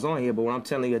these songs on here, but what I'm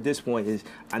telling you at this point is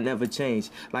I never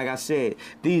change. Like I said,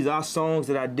 these are songs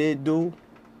that I did do,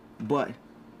 but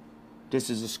this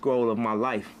is a scroll of my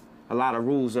life. A lot of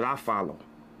rules that I follow.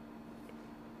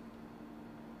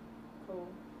 Cool.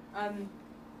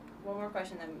 One more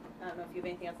question then. I don't know if you have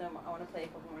anything else. I want to play a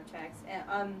couple more tracks.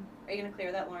 Are you gonna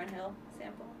clear that Lauryn Hill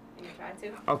sample? Are you gonna try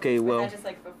to? Okay, well. Or is that just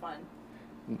like for fun?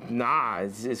 Nah,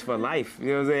 it's for life. You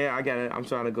know what I'm saying? I'm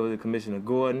trying to go to Commissioner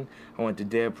Gordon. I went to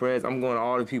Dead Prez. I'm going to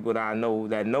all the people that I know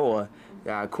her,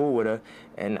 that are cool with her,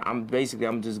 and I'm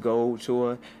just go to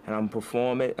her and I'm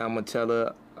perform it. I'm gonna tell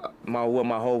her what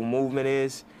my whole movement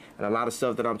is and a lot of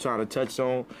stuff that I'm trying to touch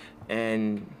on,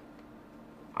 and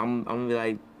I'm gonna be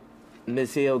like,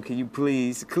 Miss Hill, can you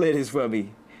please clear this for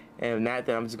me? And not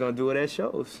that I'm just gonna do it at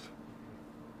shows.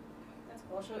 That's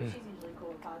cool. She's usually cool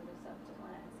with positive stuff. Just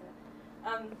want to ask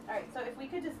her. All right. So if we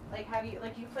could just like have you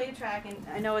you play a track, and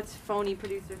I know it's phony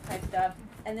producer type stuff,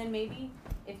 and then maybe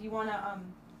if you wanna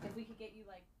if we could get you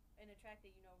like in a track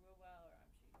that you know real well, or I'm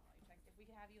sure you know all your tracks, if we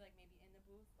could have you like maybe in the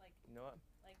booth, like. You know what?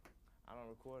 Like. I don't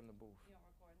record in the booth. You don't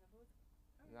record in the booth?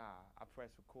 Nah, I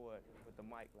press record with the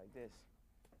mic like this,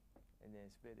 and then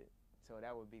spit it. So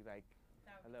that would be like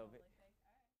a little bit.